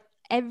gorgeous. Like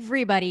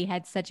everybody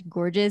had such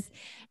gorgeous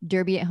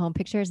Derby at Home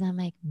pictures. And I'm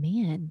like,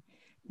 man,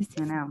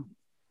 I know.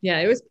 Yeah,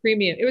 it was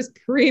premium. It was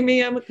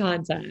premium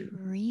content.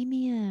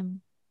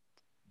 Premium.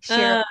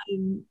 Sure.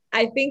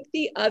 I think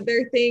the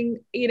other thing,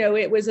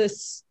 it wasn't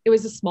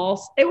a small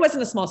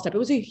step. It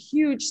was a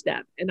huge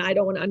step. And I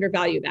don't want to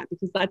undervalue that,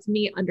 because that's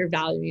me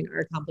undervaluing our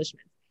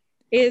accomplishments,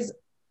 is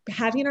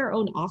having our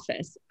own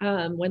office.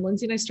 When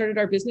Lindsay and I started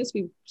our business,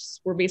 we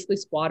were basically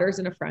squatters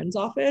in a friend's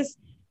office.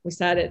 We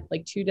sat at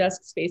like 2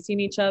 desks facing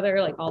each other,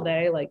 like all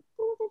day, like,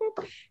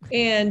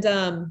 and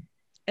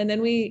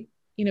then we,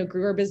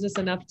 grew our business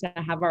enough to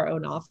have our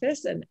own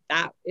office. And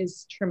that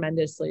is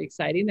tremendously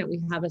exciting, that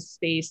we have a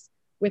space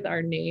with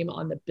our name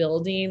on the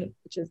building,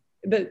 which is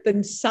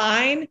the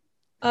sign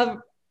of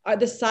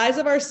the size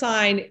of our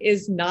sign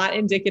is not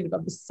indicative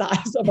of the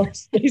size of our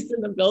space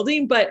in the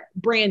building, but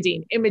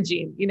branding,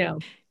 imaging,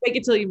 make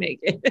it till you make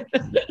it.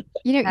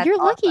 You're awesome.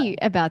 lucky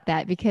about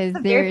that, because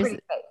there's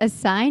a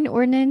sign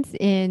ordinance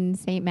in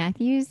St.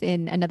 Matthews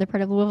in another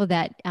part of Louisville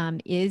that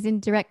is in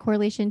direct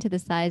correlation to the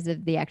size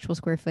of the actual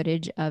square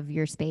footage of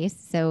your space.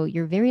 So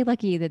you're very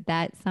lucky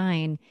that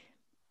sign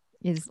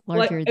is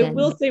larger than. I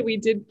will say we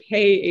did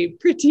pay a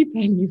pretty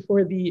penny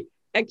for the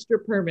extra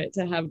permit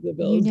to have the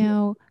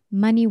building.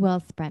 Money well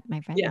spent,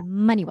 my friend. Yeah.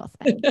 Money well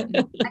spent.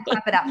 I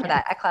clap it out for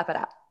that. I clap it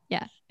out.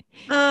 Yeah.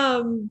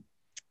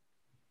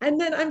 And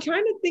then I'm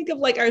trying to think of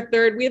like our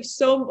third. We have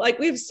so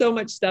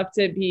much stuff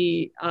to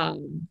be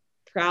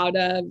proud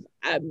of.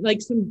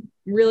 Like some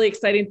really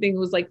exciting thing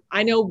was like,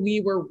 I know we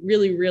were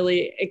really,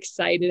 really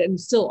excited, and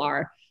still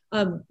are,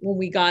 when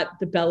we got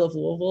the Belle of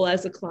Louisville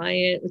as a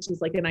client, which is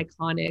like an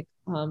iconic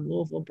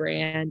Louisville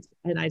brand.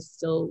 And I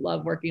still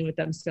love working with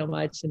them so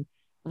much. And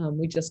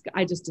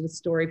I just did a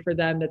story for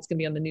them that's going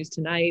to be on the news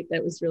tonight.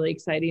 That was really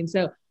exciting.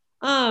 So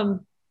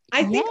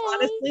I think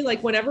honestly,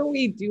 like whenever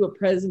we do a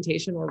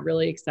presentation we're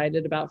really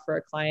excited about for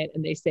a client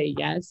and they say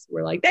yes,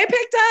 we're like, they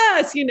picked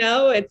us,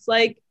 it's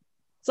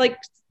like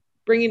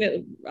bringing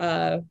it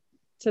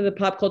to the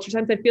pop culture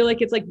times. I feel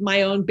like it's like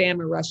my own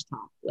Bama Rush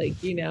talk. Like,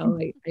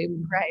 like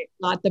I'm right.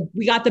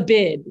 We got the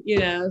bid,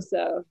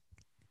 so.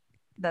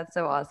 That's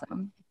so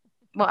awesome.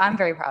 Well, I'm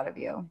very proud of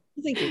you.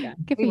 Thank you, guys.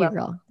 Good for you,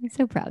 girl. I'm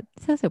so proud.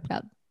 So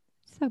proud.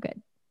 So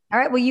good. All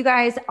right. Well, you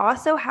guys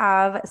also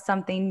have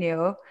something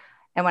new.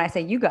 And when I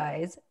say you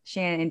guys,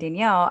 Shannon and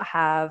Danielle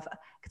have,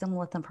 because I'm going to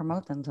let them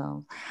promote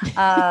themselves.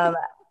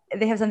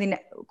 They have something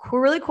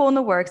really cool in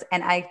the works.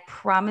 And I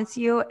promise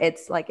you,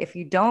 it's like, if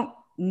you don't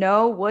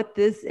know what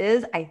this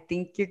is, I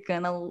think you're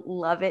going to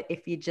love it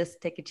if you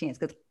just take a chance.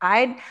 Because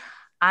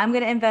I'm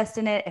going to invest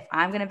in it. If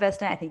I'm going to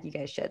invest in it, I think you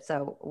guys should.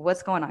 So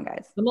what's going on,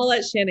 guys? I'm going to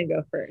let Shannon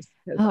go first.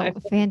 Oh,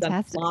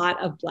 fantastic. A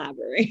lot of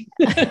blabbering.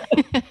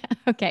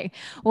 Okay.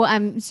 Well,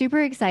 I'm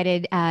super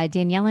excited.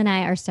 Danielle and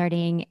I are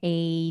starting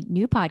a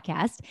new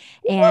podcast,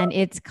 and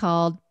it's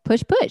called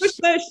Push Push.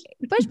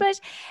 Push Push,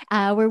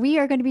 where we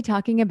are going to be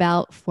talking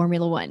about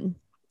Formula One.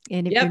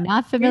 And if you're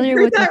not familiar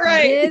with what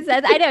that is,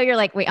 I know you're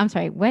like, wait, I'm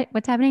sorry.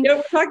 What's happening? Yeah,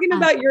 we're talking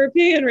about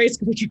European race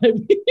car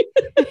driving.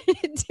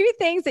 2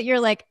 things that you're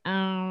like,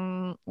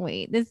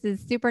 wait, this is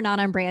super not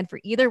on brand for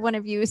either one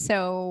of you.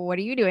 So what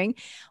are you doing?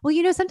 Well,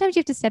 sometimes you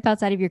have to step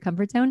outside of your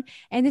comfort zone.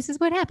 And this is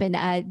what happened.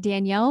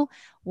 Danielle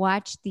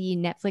watched the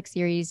Netflix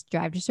series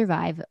Drive to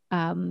Survive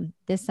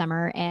this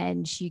summer,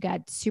 and she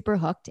got super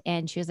hooked.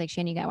 And she was like,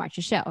 Shannon, you got to watch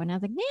the show. And I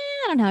was like,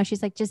 I don't know.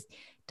 She's like, just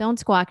don't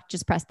squawk,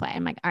 just press play.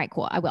 I'm like, all right,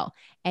 cool, I will.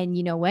 And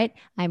you know what?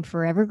 I'm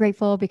forever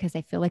grateful, because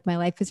I feel like my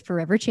life is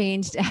forever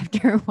changed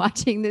after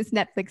watching this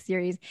Netflix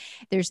series.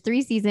 There's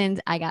 3 seasons.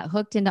 I got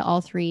hooked into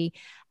all 3.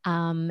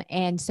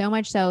 And so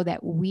much so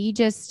that we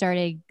just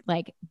started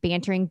like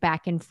bantering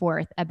back and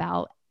forth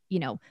about,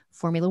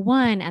 Formula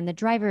One and the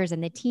drivers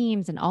and the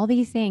teams and all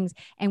these things.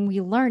 And we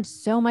learned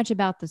so much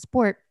about the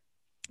sport.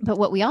 But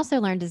what we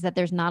also learned is that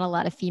there's not a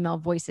lot of female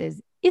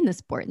voices in the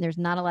sport, and there's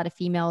not a lot of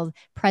female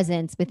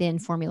presence within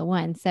Formula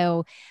One.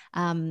 So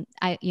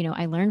I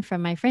learned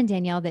from my friend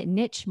Danielle that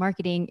niche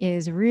marketing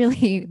is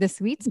really the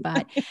sweet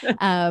spot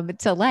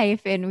to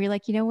life. And we're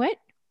like, you know what?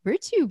 We're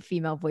two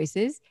female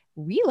voices.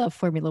 We love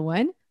Formula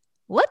One.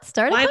 Let's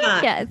start a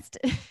podcast.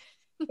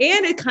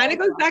 And it kind of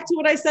goes back to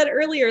what I said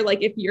earlier.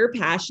 Like if you're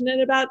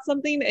passionate about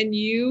something and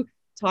you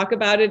talk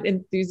about it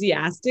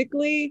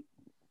enthusiastically,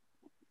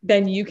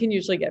 then you can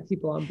usually get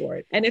people on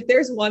board. And if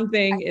there's one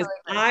thing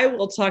I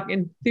will talk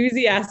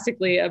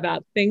enthusiastically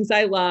about things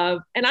I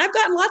love. And I've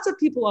gotten lots of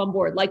people on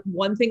board. Like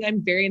one thing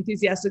I'm very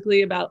enthusiastic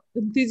about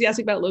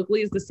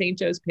locally is the St.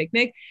 Joe's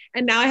Picnic.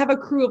 And now I have a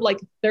crew of like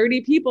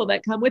 30 people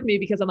that come with me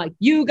because I'm like,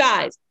 you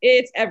guys,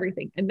 it's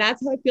everything. And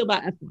that's how I feel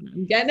about F1.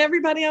 I'm getting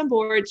everybody on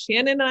board.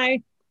 Shannon and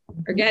I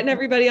are getting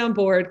everybody on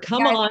board.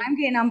 Come on. I'm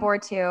getting on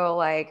board too.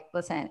 Like,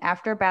 listen,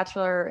 after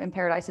Bachelor in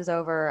Paradise is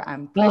over,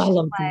 I'm pushed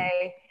to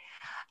play.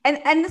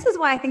 And this is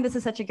why I think this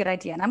is such a good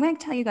idea. And I'm going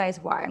to tell you guys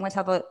why. I'm going to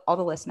tell all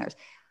the listeners.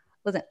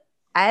 Listen,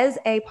 as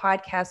a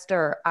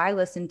podcaster, I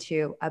listen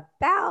to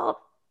about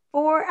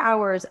 4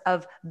 hours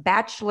of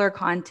Bachelor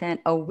content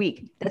a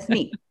week. That's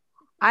me.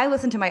 I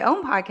listen to my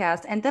own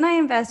podcast and then I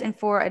invest in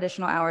 4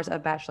 additional hours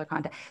of Bachelor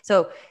content.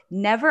 So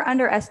never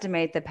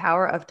underestimate the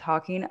power of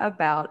talking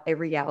about a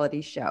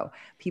reality show.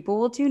 People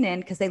will tune in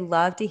because they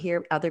love to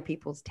hear other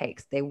people's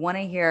takes. They want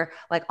to hear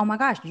like, oh my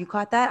gosh, you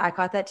caught that? I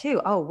caught that too.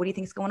 Oh, what do you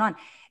think is going on?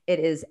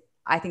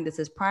 I think this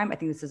is prime. I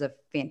think this is a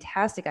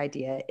fantastic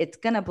idea. It's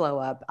going to blow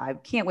up. I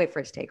can't wait for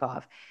it to take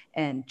off,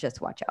 and just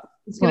watch out.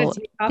 It's going to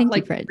take off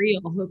like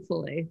real,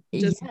 hopefully.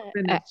 Let's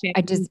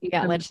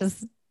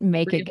just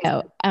make it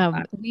go.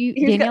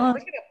 Danielle,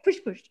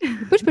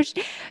 push.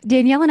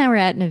 Danielle and I were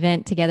at an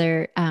event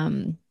together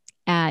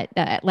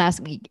at last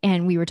week,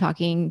 and we were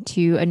talking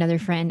to another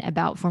friend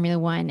about Formula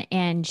One,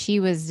 and she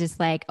was just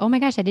like, oh my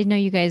gosh, I didn't know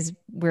you guys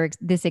were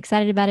this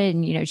excited about it.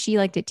 And, she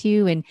liked it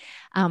too. And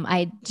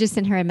I just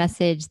sent her a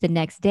message the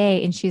next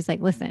day, and she's like,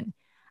 listen,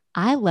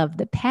 I love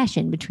the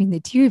passion between the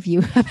two of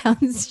you about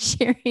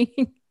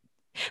sharing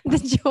the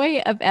joy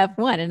of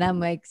F1. And I'm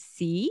like,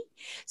 see,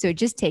 so it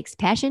just takes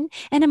passion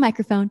and a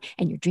microphone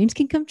and your dreams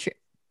can come true.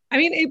 I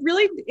mean,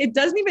 it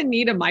doesn't even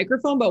need a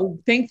microphone, but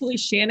thankfully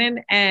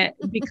Shannon,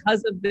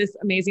 because of this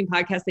amazing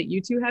podcast that you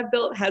two have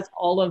built, has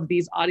all of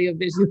these audio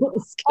visual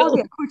skills. All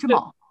the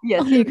accoutrement.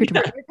 Yes. You're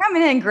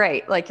coming in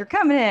great. Like you're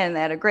coming in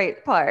at a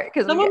great part.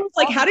 Someone was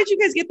like, how did you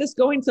guys get this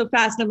going so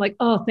fast? And I'm like,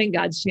 oh, thank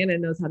God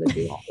Shannon knows how to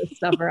do all this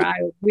stuff. Or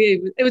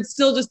it would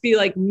still just be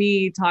like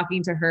me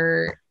talking to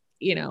her,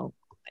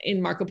 in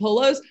Marco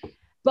Polos.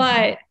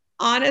 But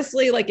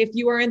honestly, like if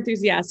you are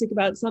enthusiastic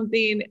about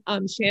something,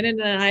 Shannon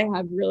and I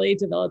have really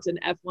developed an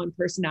F1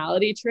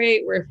 personality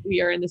trait where if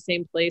we are in the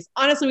same place,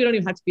 honestly, we don't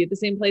even have to be at the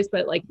same place,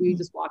 but like we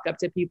just walk up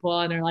to people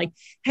and are like,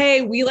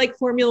 hey, we like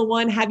Formula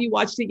One. Have you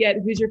watched it yet?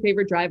 Who's your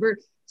favorite driver?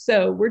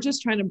 So we're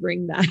just trying to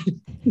bring that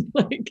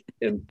like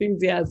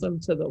enthusiasm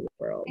to the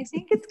world. I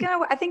think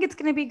it's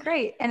gonna be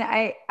great. And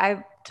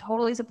I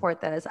totally support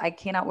this. I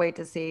cannot wait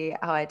to see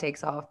how it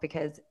takes off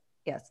because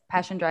yes,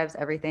 passion drives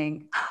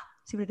everything.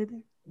 See what I did there?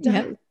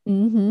 Yep.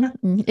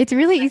 Mm-hmm. It's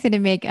really easy to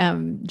make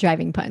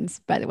driving puns,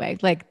 by the way.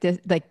 Like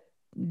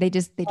they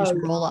just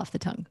roll off the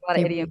tongue. A lot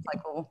of idioms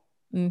like cool.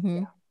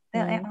 Mm-hmm.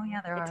 Yeah. Oh yeah,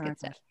 there are good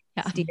stuff.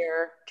 Yeah.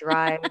 Steer,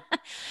 drive,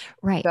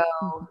 right.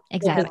 go.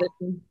 Exactly.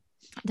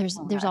 There's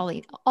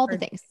all the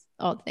things.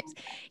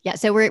 Yeah.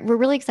 So we're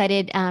really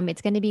excited.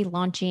 It's going to be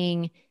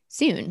launching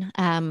soon.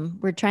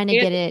 We're trying to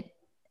get it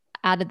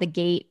out of the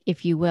gate,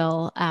 if you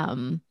will,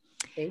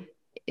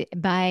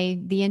 by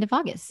the end of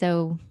August.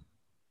 So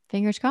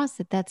fingers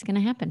crossed that's going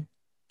to happen.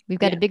 We've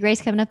got a big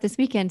race coming up this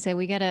weekend, so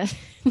we gotta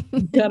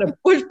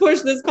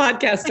push this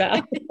podcast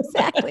out.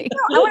 Exactly.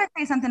 I want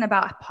to say something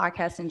about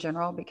podcasts in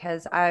general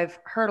because I've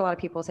heard a lot of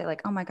people say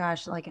like, "Oh my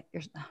gosh, like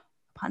there's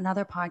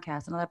another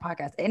podcast,"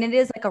 and it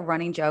is like a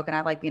running joke, and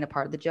I like being a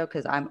part of the joke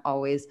because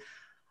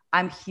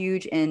I'm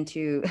huge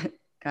into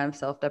kind of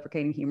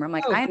self-deprecating humor. I'm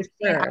like, I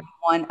understand I'm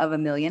one of a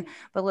million,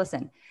 but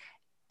listen,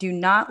 do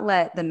not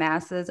let the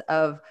masses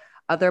of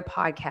other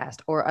podcasts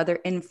or other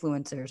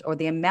influencers or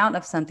the amount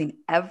of something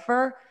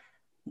ever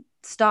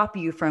stop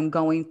you from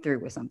going through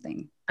with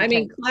something. I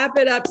mean, clap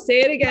it up,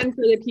 say it again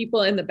for the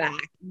people in the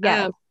back.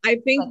 Yeah. I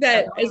think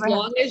that as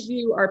long as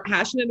you are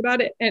passionate about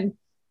it, and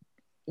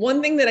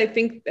one thing that I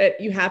think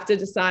that you have to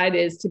decide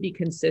is to be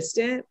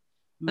consistent.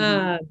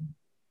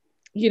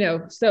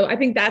 Mm-hmm. So I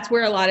think that's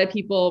where a lot of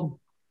people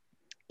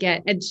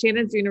get, and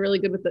Shannon's doing a really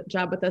good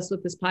job with us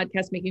with this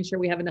podcast, making sure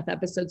we have enough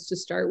episodes to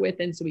start with.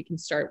 And so we can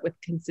start with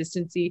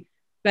consistency.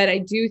 But I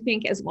do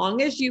think as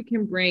long as you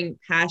can bring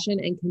passion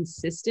and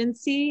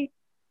consistency,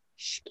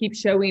 keep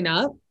showing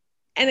up.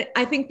 And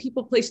I think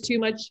people place too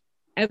much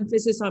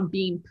emphasis on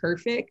being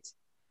perfect.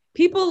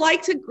 People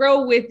like to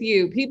grow with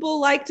you.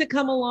 People like to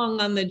come along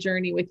on the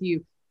journey with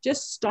you.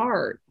 Just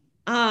start,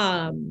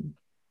 get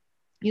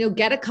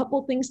a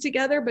couple things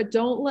together, but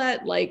don't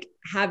let like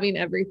having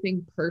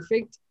everything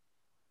perfect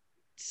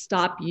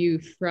stop you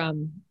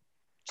from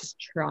just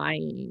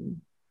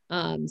trying.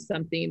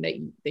 something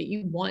that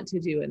you want to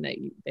do and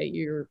that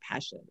you're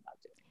passionate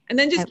about doing. And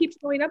then just keep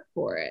showing up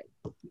for it.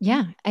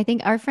 Yeah. I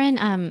think our friend,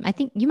 I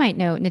think you might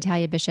know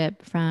Natalia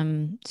Bishop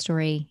from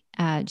Story.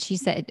 She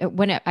said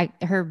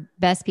her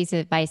best piece of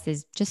advice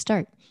is just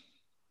start.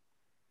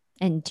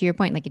 And to your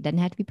point, like, it doesn't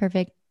have to be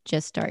perfect.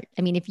 Just start.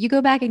 I mean, if you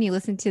go back and you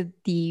listen to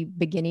the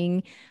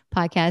beginning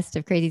podcast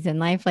of Crazy Zen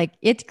Life, like,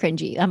 it's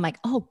cringy. I'm like,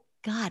 oh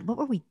God, what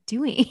were we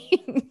doing?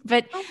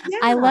 But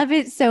I love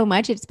it so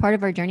much. It's part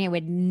of our journey. I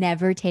would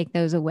never take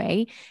those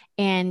away.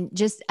 And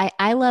just,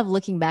 I love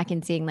looking back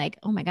and seeing like,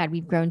 oh my God,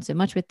 we've grown so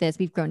much with this.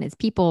 We've grown as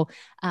people.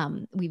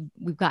 We've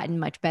gotten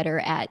much better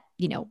at,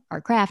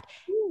 our craft.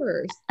 Of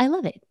course. I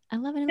love it. I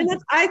love it.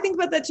 And I think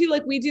about that too.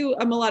 Like, we do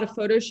a lot of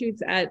photo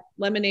shoots at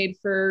Lemonade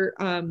for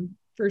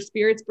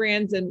spirits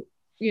brands. And,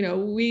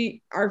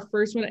 our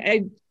first one,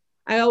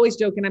 I always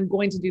joke, and I'm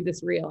going to do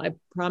this reel. I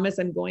promise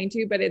I'm going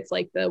to, but it's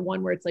like the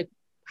one where it's like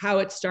how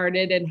it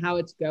started and how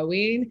it's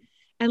going.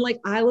 And like,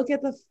 I look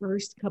at the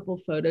first couple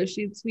photo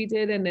shoots we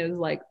did, and it was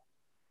like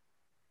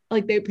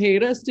they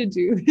paid us to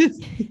do this.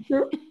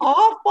 They're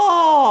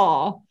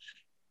awful.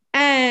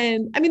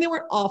 And I mean, they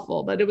weren't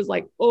awful, but it was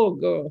like, oh,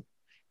 girl.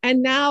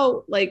 And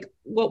now, like,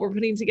 what we're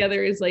putting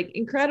together is like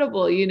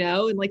incredible,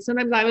 and like,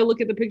 sometimes I would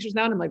look at the pictures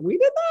now and I'm like, we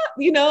did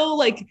that,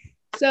 like,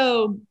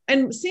 so,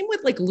 and same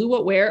with like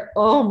Lua Wear.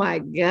 Oh my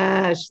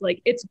gosh.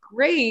 Like, it's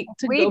great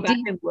to go back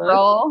and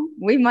look.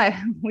 We can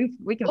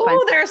find.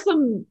 Oh,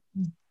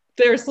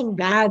 there's some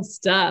bad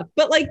stuff,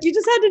 but like, you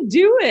just had to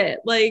do it.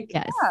 Like,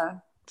 yes. Yeah.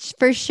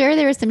 For sure,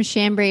 there were some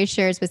chambray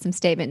shirts with some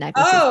statement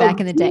necklaces back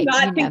in the day.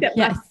 I think that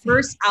my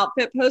first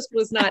outfit post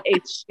was not a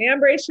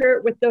chambray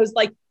shirt with those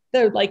like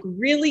the like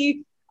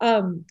really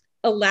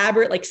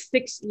elaborate like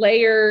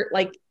 6-layer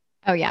like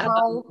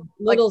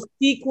little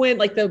sequin,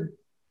 like the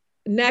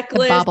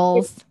necklace, the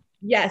bubbles.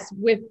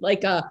 With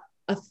like a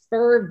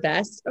fur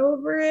vest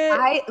over it.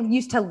 I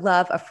used to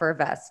love a fur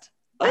vest.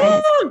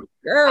 Oh,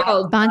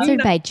 girl.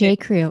 Sponsored by J.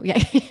 Crew.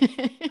 Yeah.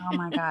 Oh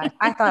my God.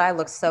 I thought I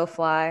looked so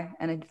fly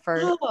in a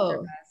fur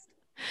vest.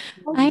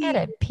 I had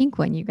a pink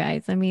one, you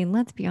guys. I mean,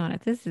 let's be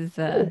honest. This is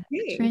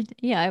trend.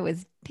 Yeah, it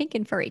was pink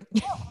and furry.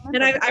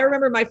 And I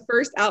remember my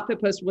first outfit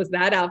post was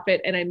that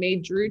outfit, and I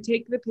made Drew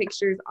take the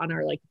pictures on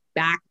our like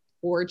back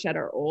porch at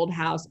our old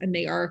house, and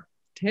they are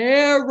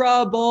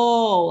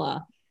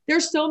terrible.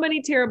 There's so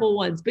many terrible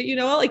ones, but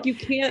like, you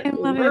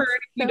can't learn if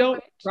you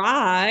don't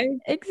try.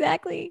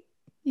 Exactly.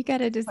 You got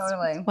to just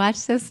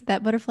watch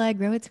that butterfly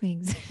grow its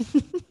wings.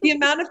 The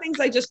amount of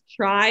things I just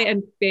try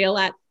and fail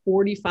at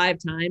 45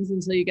 times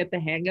until you get the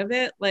hang of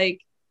it.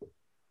 Like,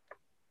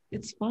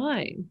 it's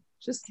fine.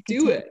 Just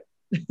do it.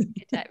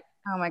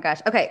 Oh my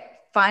gosh. Okay.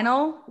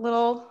 Final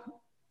little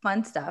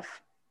fun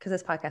stuff, because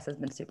this podcast has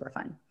been super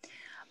fun.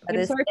 But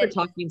I'm sorry for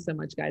talking so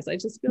much, guys. I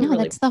just feel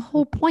that's the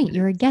whole point.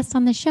 You're a guest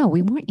on the show.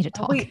 We want you to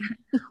talk.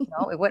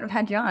 No, we wouldn't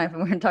have had you on if we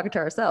weren't talking to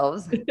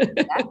ourselves.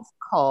 That's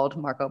called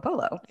Marco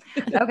Polo.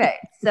 Okay.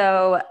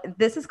 So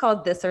this is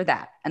called This or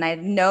That. And I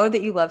know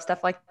that you love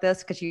stuff like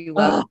this because you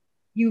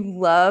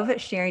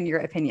love sharing your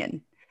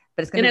opinion.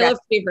 But it's going to be I love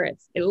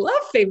favorites. I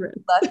love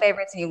favorites. Love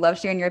favorites, and you love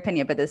sharing your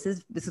opinion. But this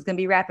is going to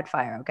be rapid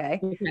fire. Okay.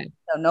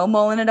 So no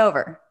mulling it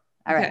over.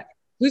 All right.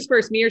 Who's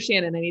first, me or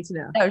Shannon? I need to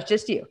know. No, it's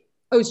just you.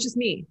 Oh, it's just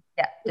me.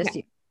 Yeah, just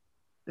you.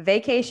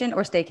 Vacation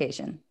or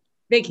staycation?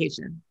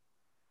 Vacation.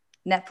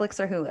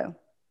 Netflix or Hulu?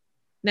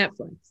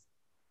 Netflix.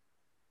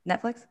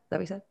 Netflix? Is that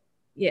what you said?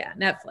 Yeah,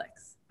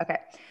 Netflix. Okay.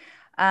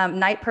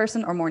 Night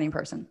person or morning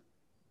person?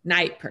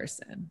 Night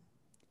person.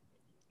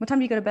 What time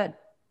do you go to bed?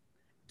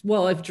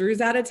 Well, if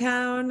Drew's out of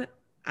town,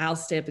 I'll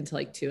stay up until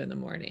like 2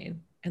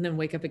 a.m. and then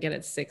wake up again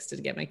at 6 to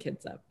get my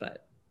kids up.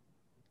 But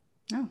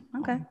oh,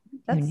 okay.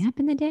 You nap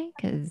in the day?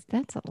 Because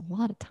that's a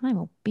lot of time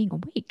of being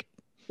awake.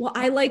 Well,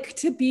 I like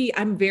to be,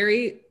 I'm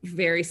very,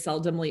 very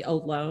seldomly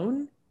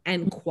alone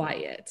and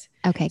quiet.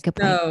 Okay, good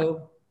point.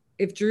 So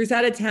if Drew's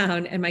out of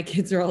town and my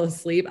kids are all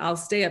asleep, I'll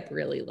stay up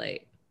really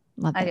late.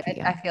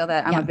 I feel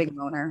that I'm a big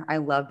loner. I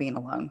love being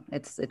alone.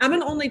 I'm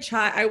an only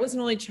child. I was an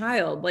only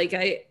child. Like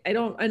I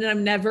don't, and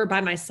I'm never by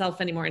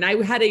myself anymore. And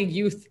I had a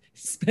youth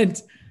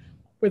spent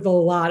with a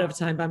lot of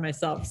time by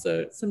myself.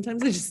 So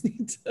sometimes I just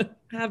need to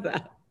have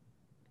that.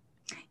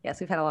 Yes,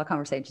 we've had a lot of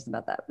conversations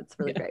about that. It's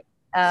really great.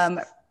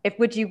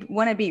 Would you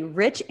want to be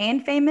rich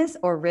and famous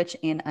or rich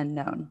and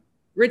unknown?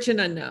 Rich and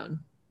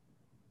unknown.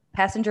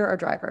 Passenger or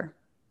driver?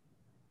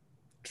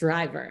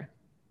 Driver.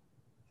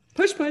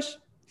 Push.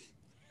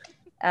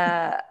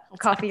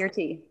 Coffee or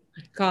tea?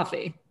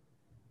 Coffee.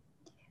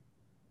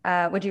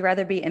 Would you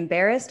rather be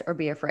embarrassed or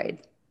be afraid?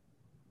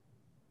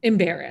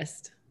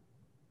 Embarrassed.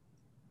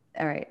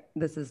 All right.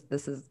 This is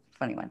a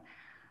funny one.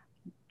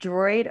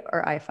 Droid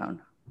or iPhone?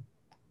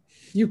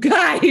 You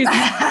guys.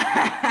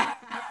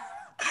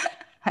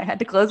 I had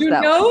to close you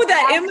that. You know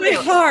that in my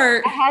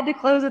heart. I had to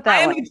close it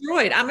that way.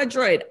 I'm a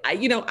droid.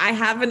 I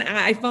have an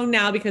iPhone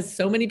now because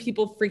so many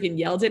people freaking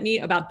yelled at me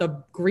about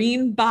the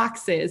green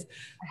boxes.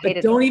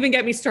 But don't even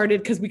get me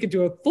started because we could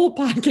do a full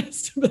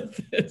podcast about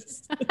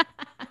this.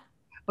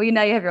 Well, you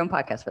have your own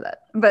podcast for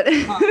that. But,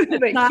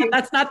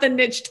 that's not the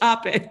niche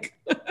topic.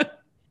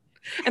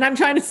 And I'm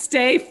trying to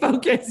stay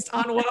focused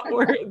on what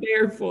we're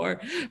there for,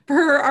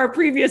 per our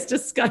previous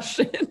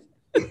discussion.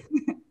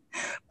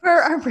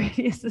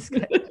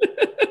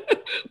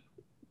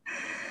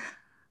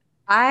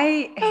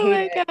 I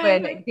hated it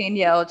when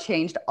Danielle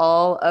changed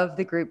all of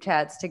the group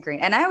chats to green.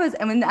 And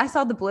when I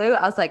saw the blue,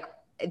 I was like,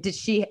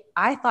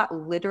 I thought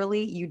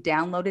literally you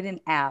downloaded an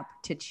app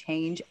to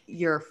change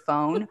your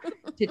phone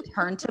to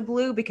turn to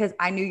blue because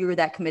I knew you were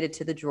that committed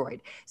to the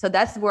droid. So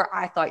that's where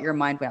I thought your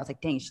mind went. I was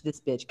like, dang, this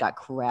bitch got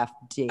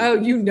crafty. Oh,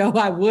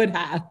 I would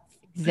have.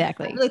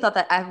 Exactly. I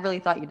really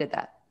thought you did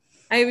that.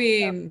 I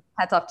mean, so,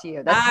 hats off to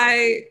you.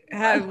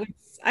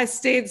 I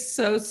stayed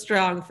so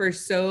strong for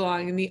so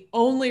long. And the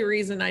only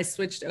reason I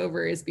switched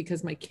over is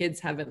because my kids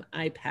have an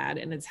iPad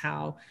and it's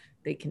how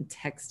they can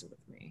text with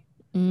me.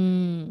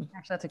 Actually,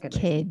 that's a good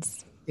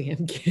kids.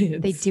 Damn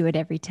kids. They do it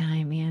every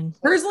time, man.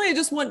 Personally, I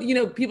just want,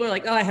 people are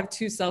like, oh, I have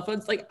 2 cell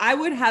phones. Like I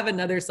would have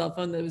another cell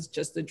phone that was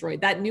just a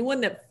Droid. That new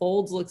one that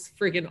folds looks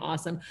freaking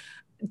awesome.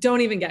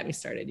 Don't even get me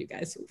started, you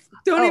guys.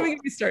 Don't even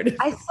get me started.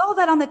 I saw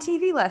that on the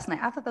TV last night.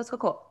 I thought that was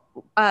cool.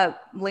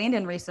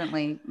 Landon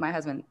recently, my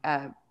husband,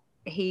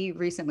 he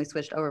recently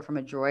switched over from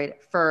a Droid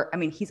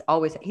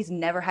he's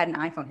never had an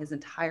iPhone his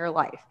entire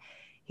life.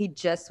 He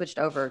just switched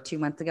over 2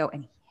 months ago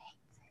and he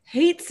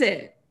hates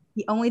it.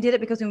 He only did it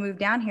because we moved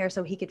down here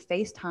so he could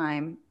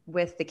FaceTime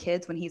with the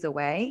kids when he's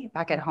away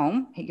back at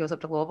home. He goes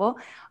up to Louisville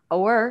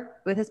or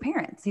with his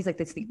parents. He's like,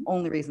 that's the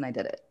only reason I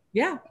did it.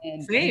 Yeah,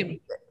 same.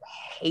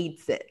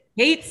 Hates it.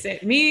 Me,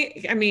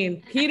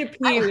 P to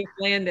P with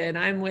Landon,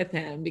 I'm with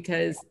him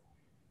because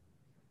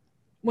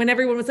when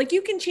everyone was like,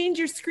 you can change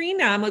your screen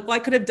now. I'm like, well, I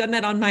could have done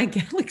that on my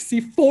Galaxy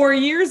 4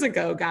 years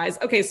ago, guys.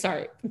 Okay,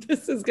 sorry.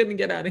 This is going to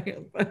get out of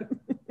hand.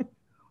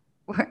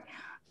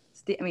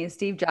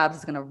 Steve Jobs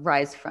is going to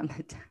rise from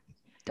the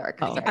dark.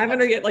 I'm going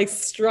to get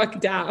struck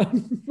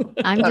down.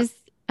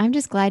 I'm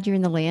just glad you're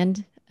in the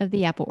land of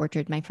the apple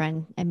orchard, my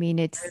friend.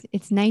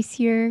 It's nice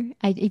here.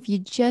 If you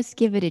just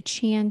give it a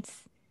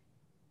chance,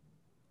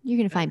 you're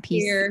going to find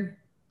peace.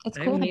 It's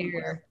cool. I'm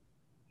here.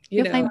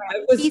 I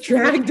was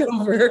dragged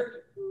over.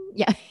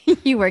 Yeah,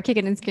 you were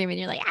kicking and screaming.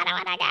 You're like, I don't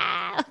want to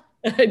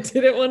go. I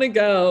didn't want to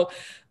go,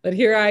 but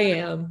here I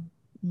am.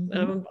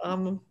 Mm-hmm.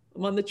 I'm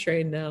on the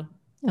train now.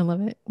 I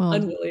love it. Well,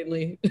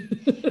 unwillingly.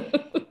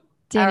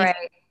 All right.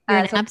 You're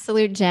an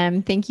absolute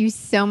gem. Thank you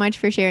so much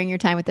for sharing your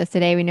time with us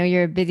today. We know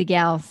you're a busy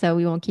gal, so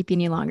we won't keep you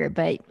any longer,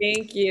 but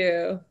thank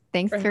you.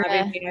 Thanks for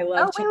having me. I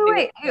love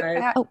wait.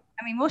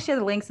 We'll share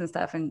the links and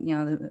stuff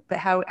but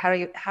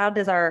how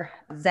does our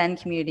Zen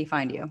community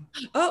find you?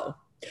 Oh,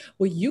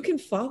 well, you can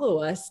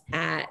follow us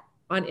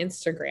on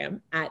Instagram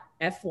at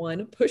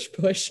F1 Push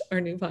Push, our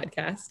new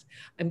podcast.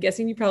 I'm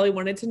guessing you probably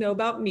wanted to know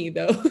about me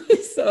though.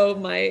 So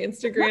my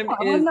Instagram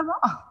is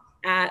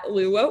at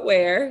Luwa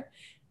Ware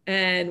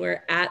and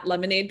we're at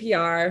Lemonade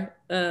PR.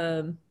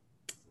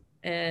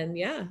 And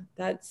yeah,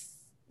 that's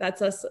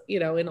us,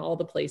 in all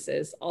the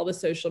places, all the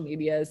social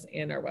medias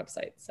and our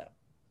website. So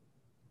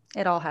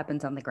it all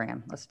happens on the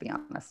gram. Let's be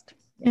honest.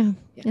 Yeah.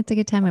 It's a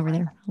good time over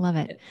there. I love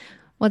it.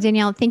 Well,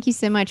 Danielle, thank you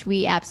so much.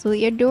 We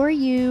absolutely adore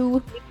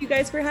you. Thank you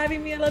guys for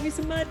having me. I love you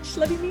so much.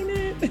 Love you, mean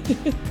it.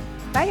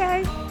 Bye,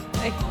 guys.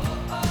 Bye.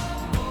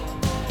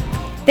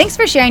 Thanks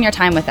for sharing your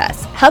time with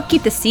us. Help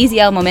keep the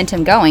CZL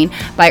momentum going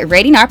by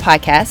rating our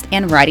podcast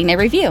and writing a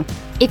review.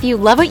 If you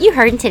love what you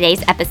heard in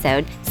today's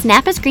episode,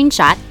 snap a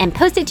screenshot and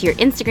post it to your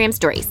Instagram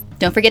stories.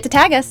 Don't forget to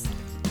tag us.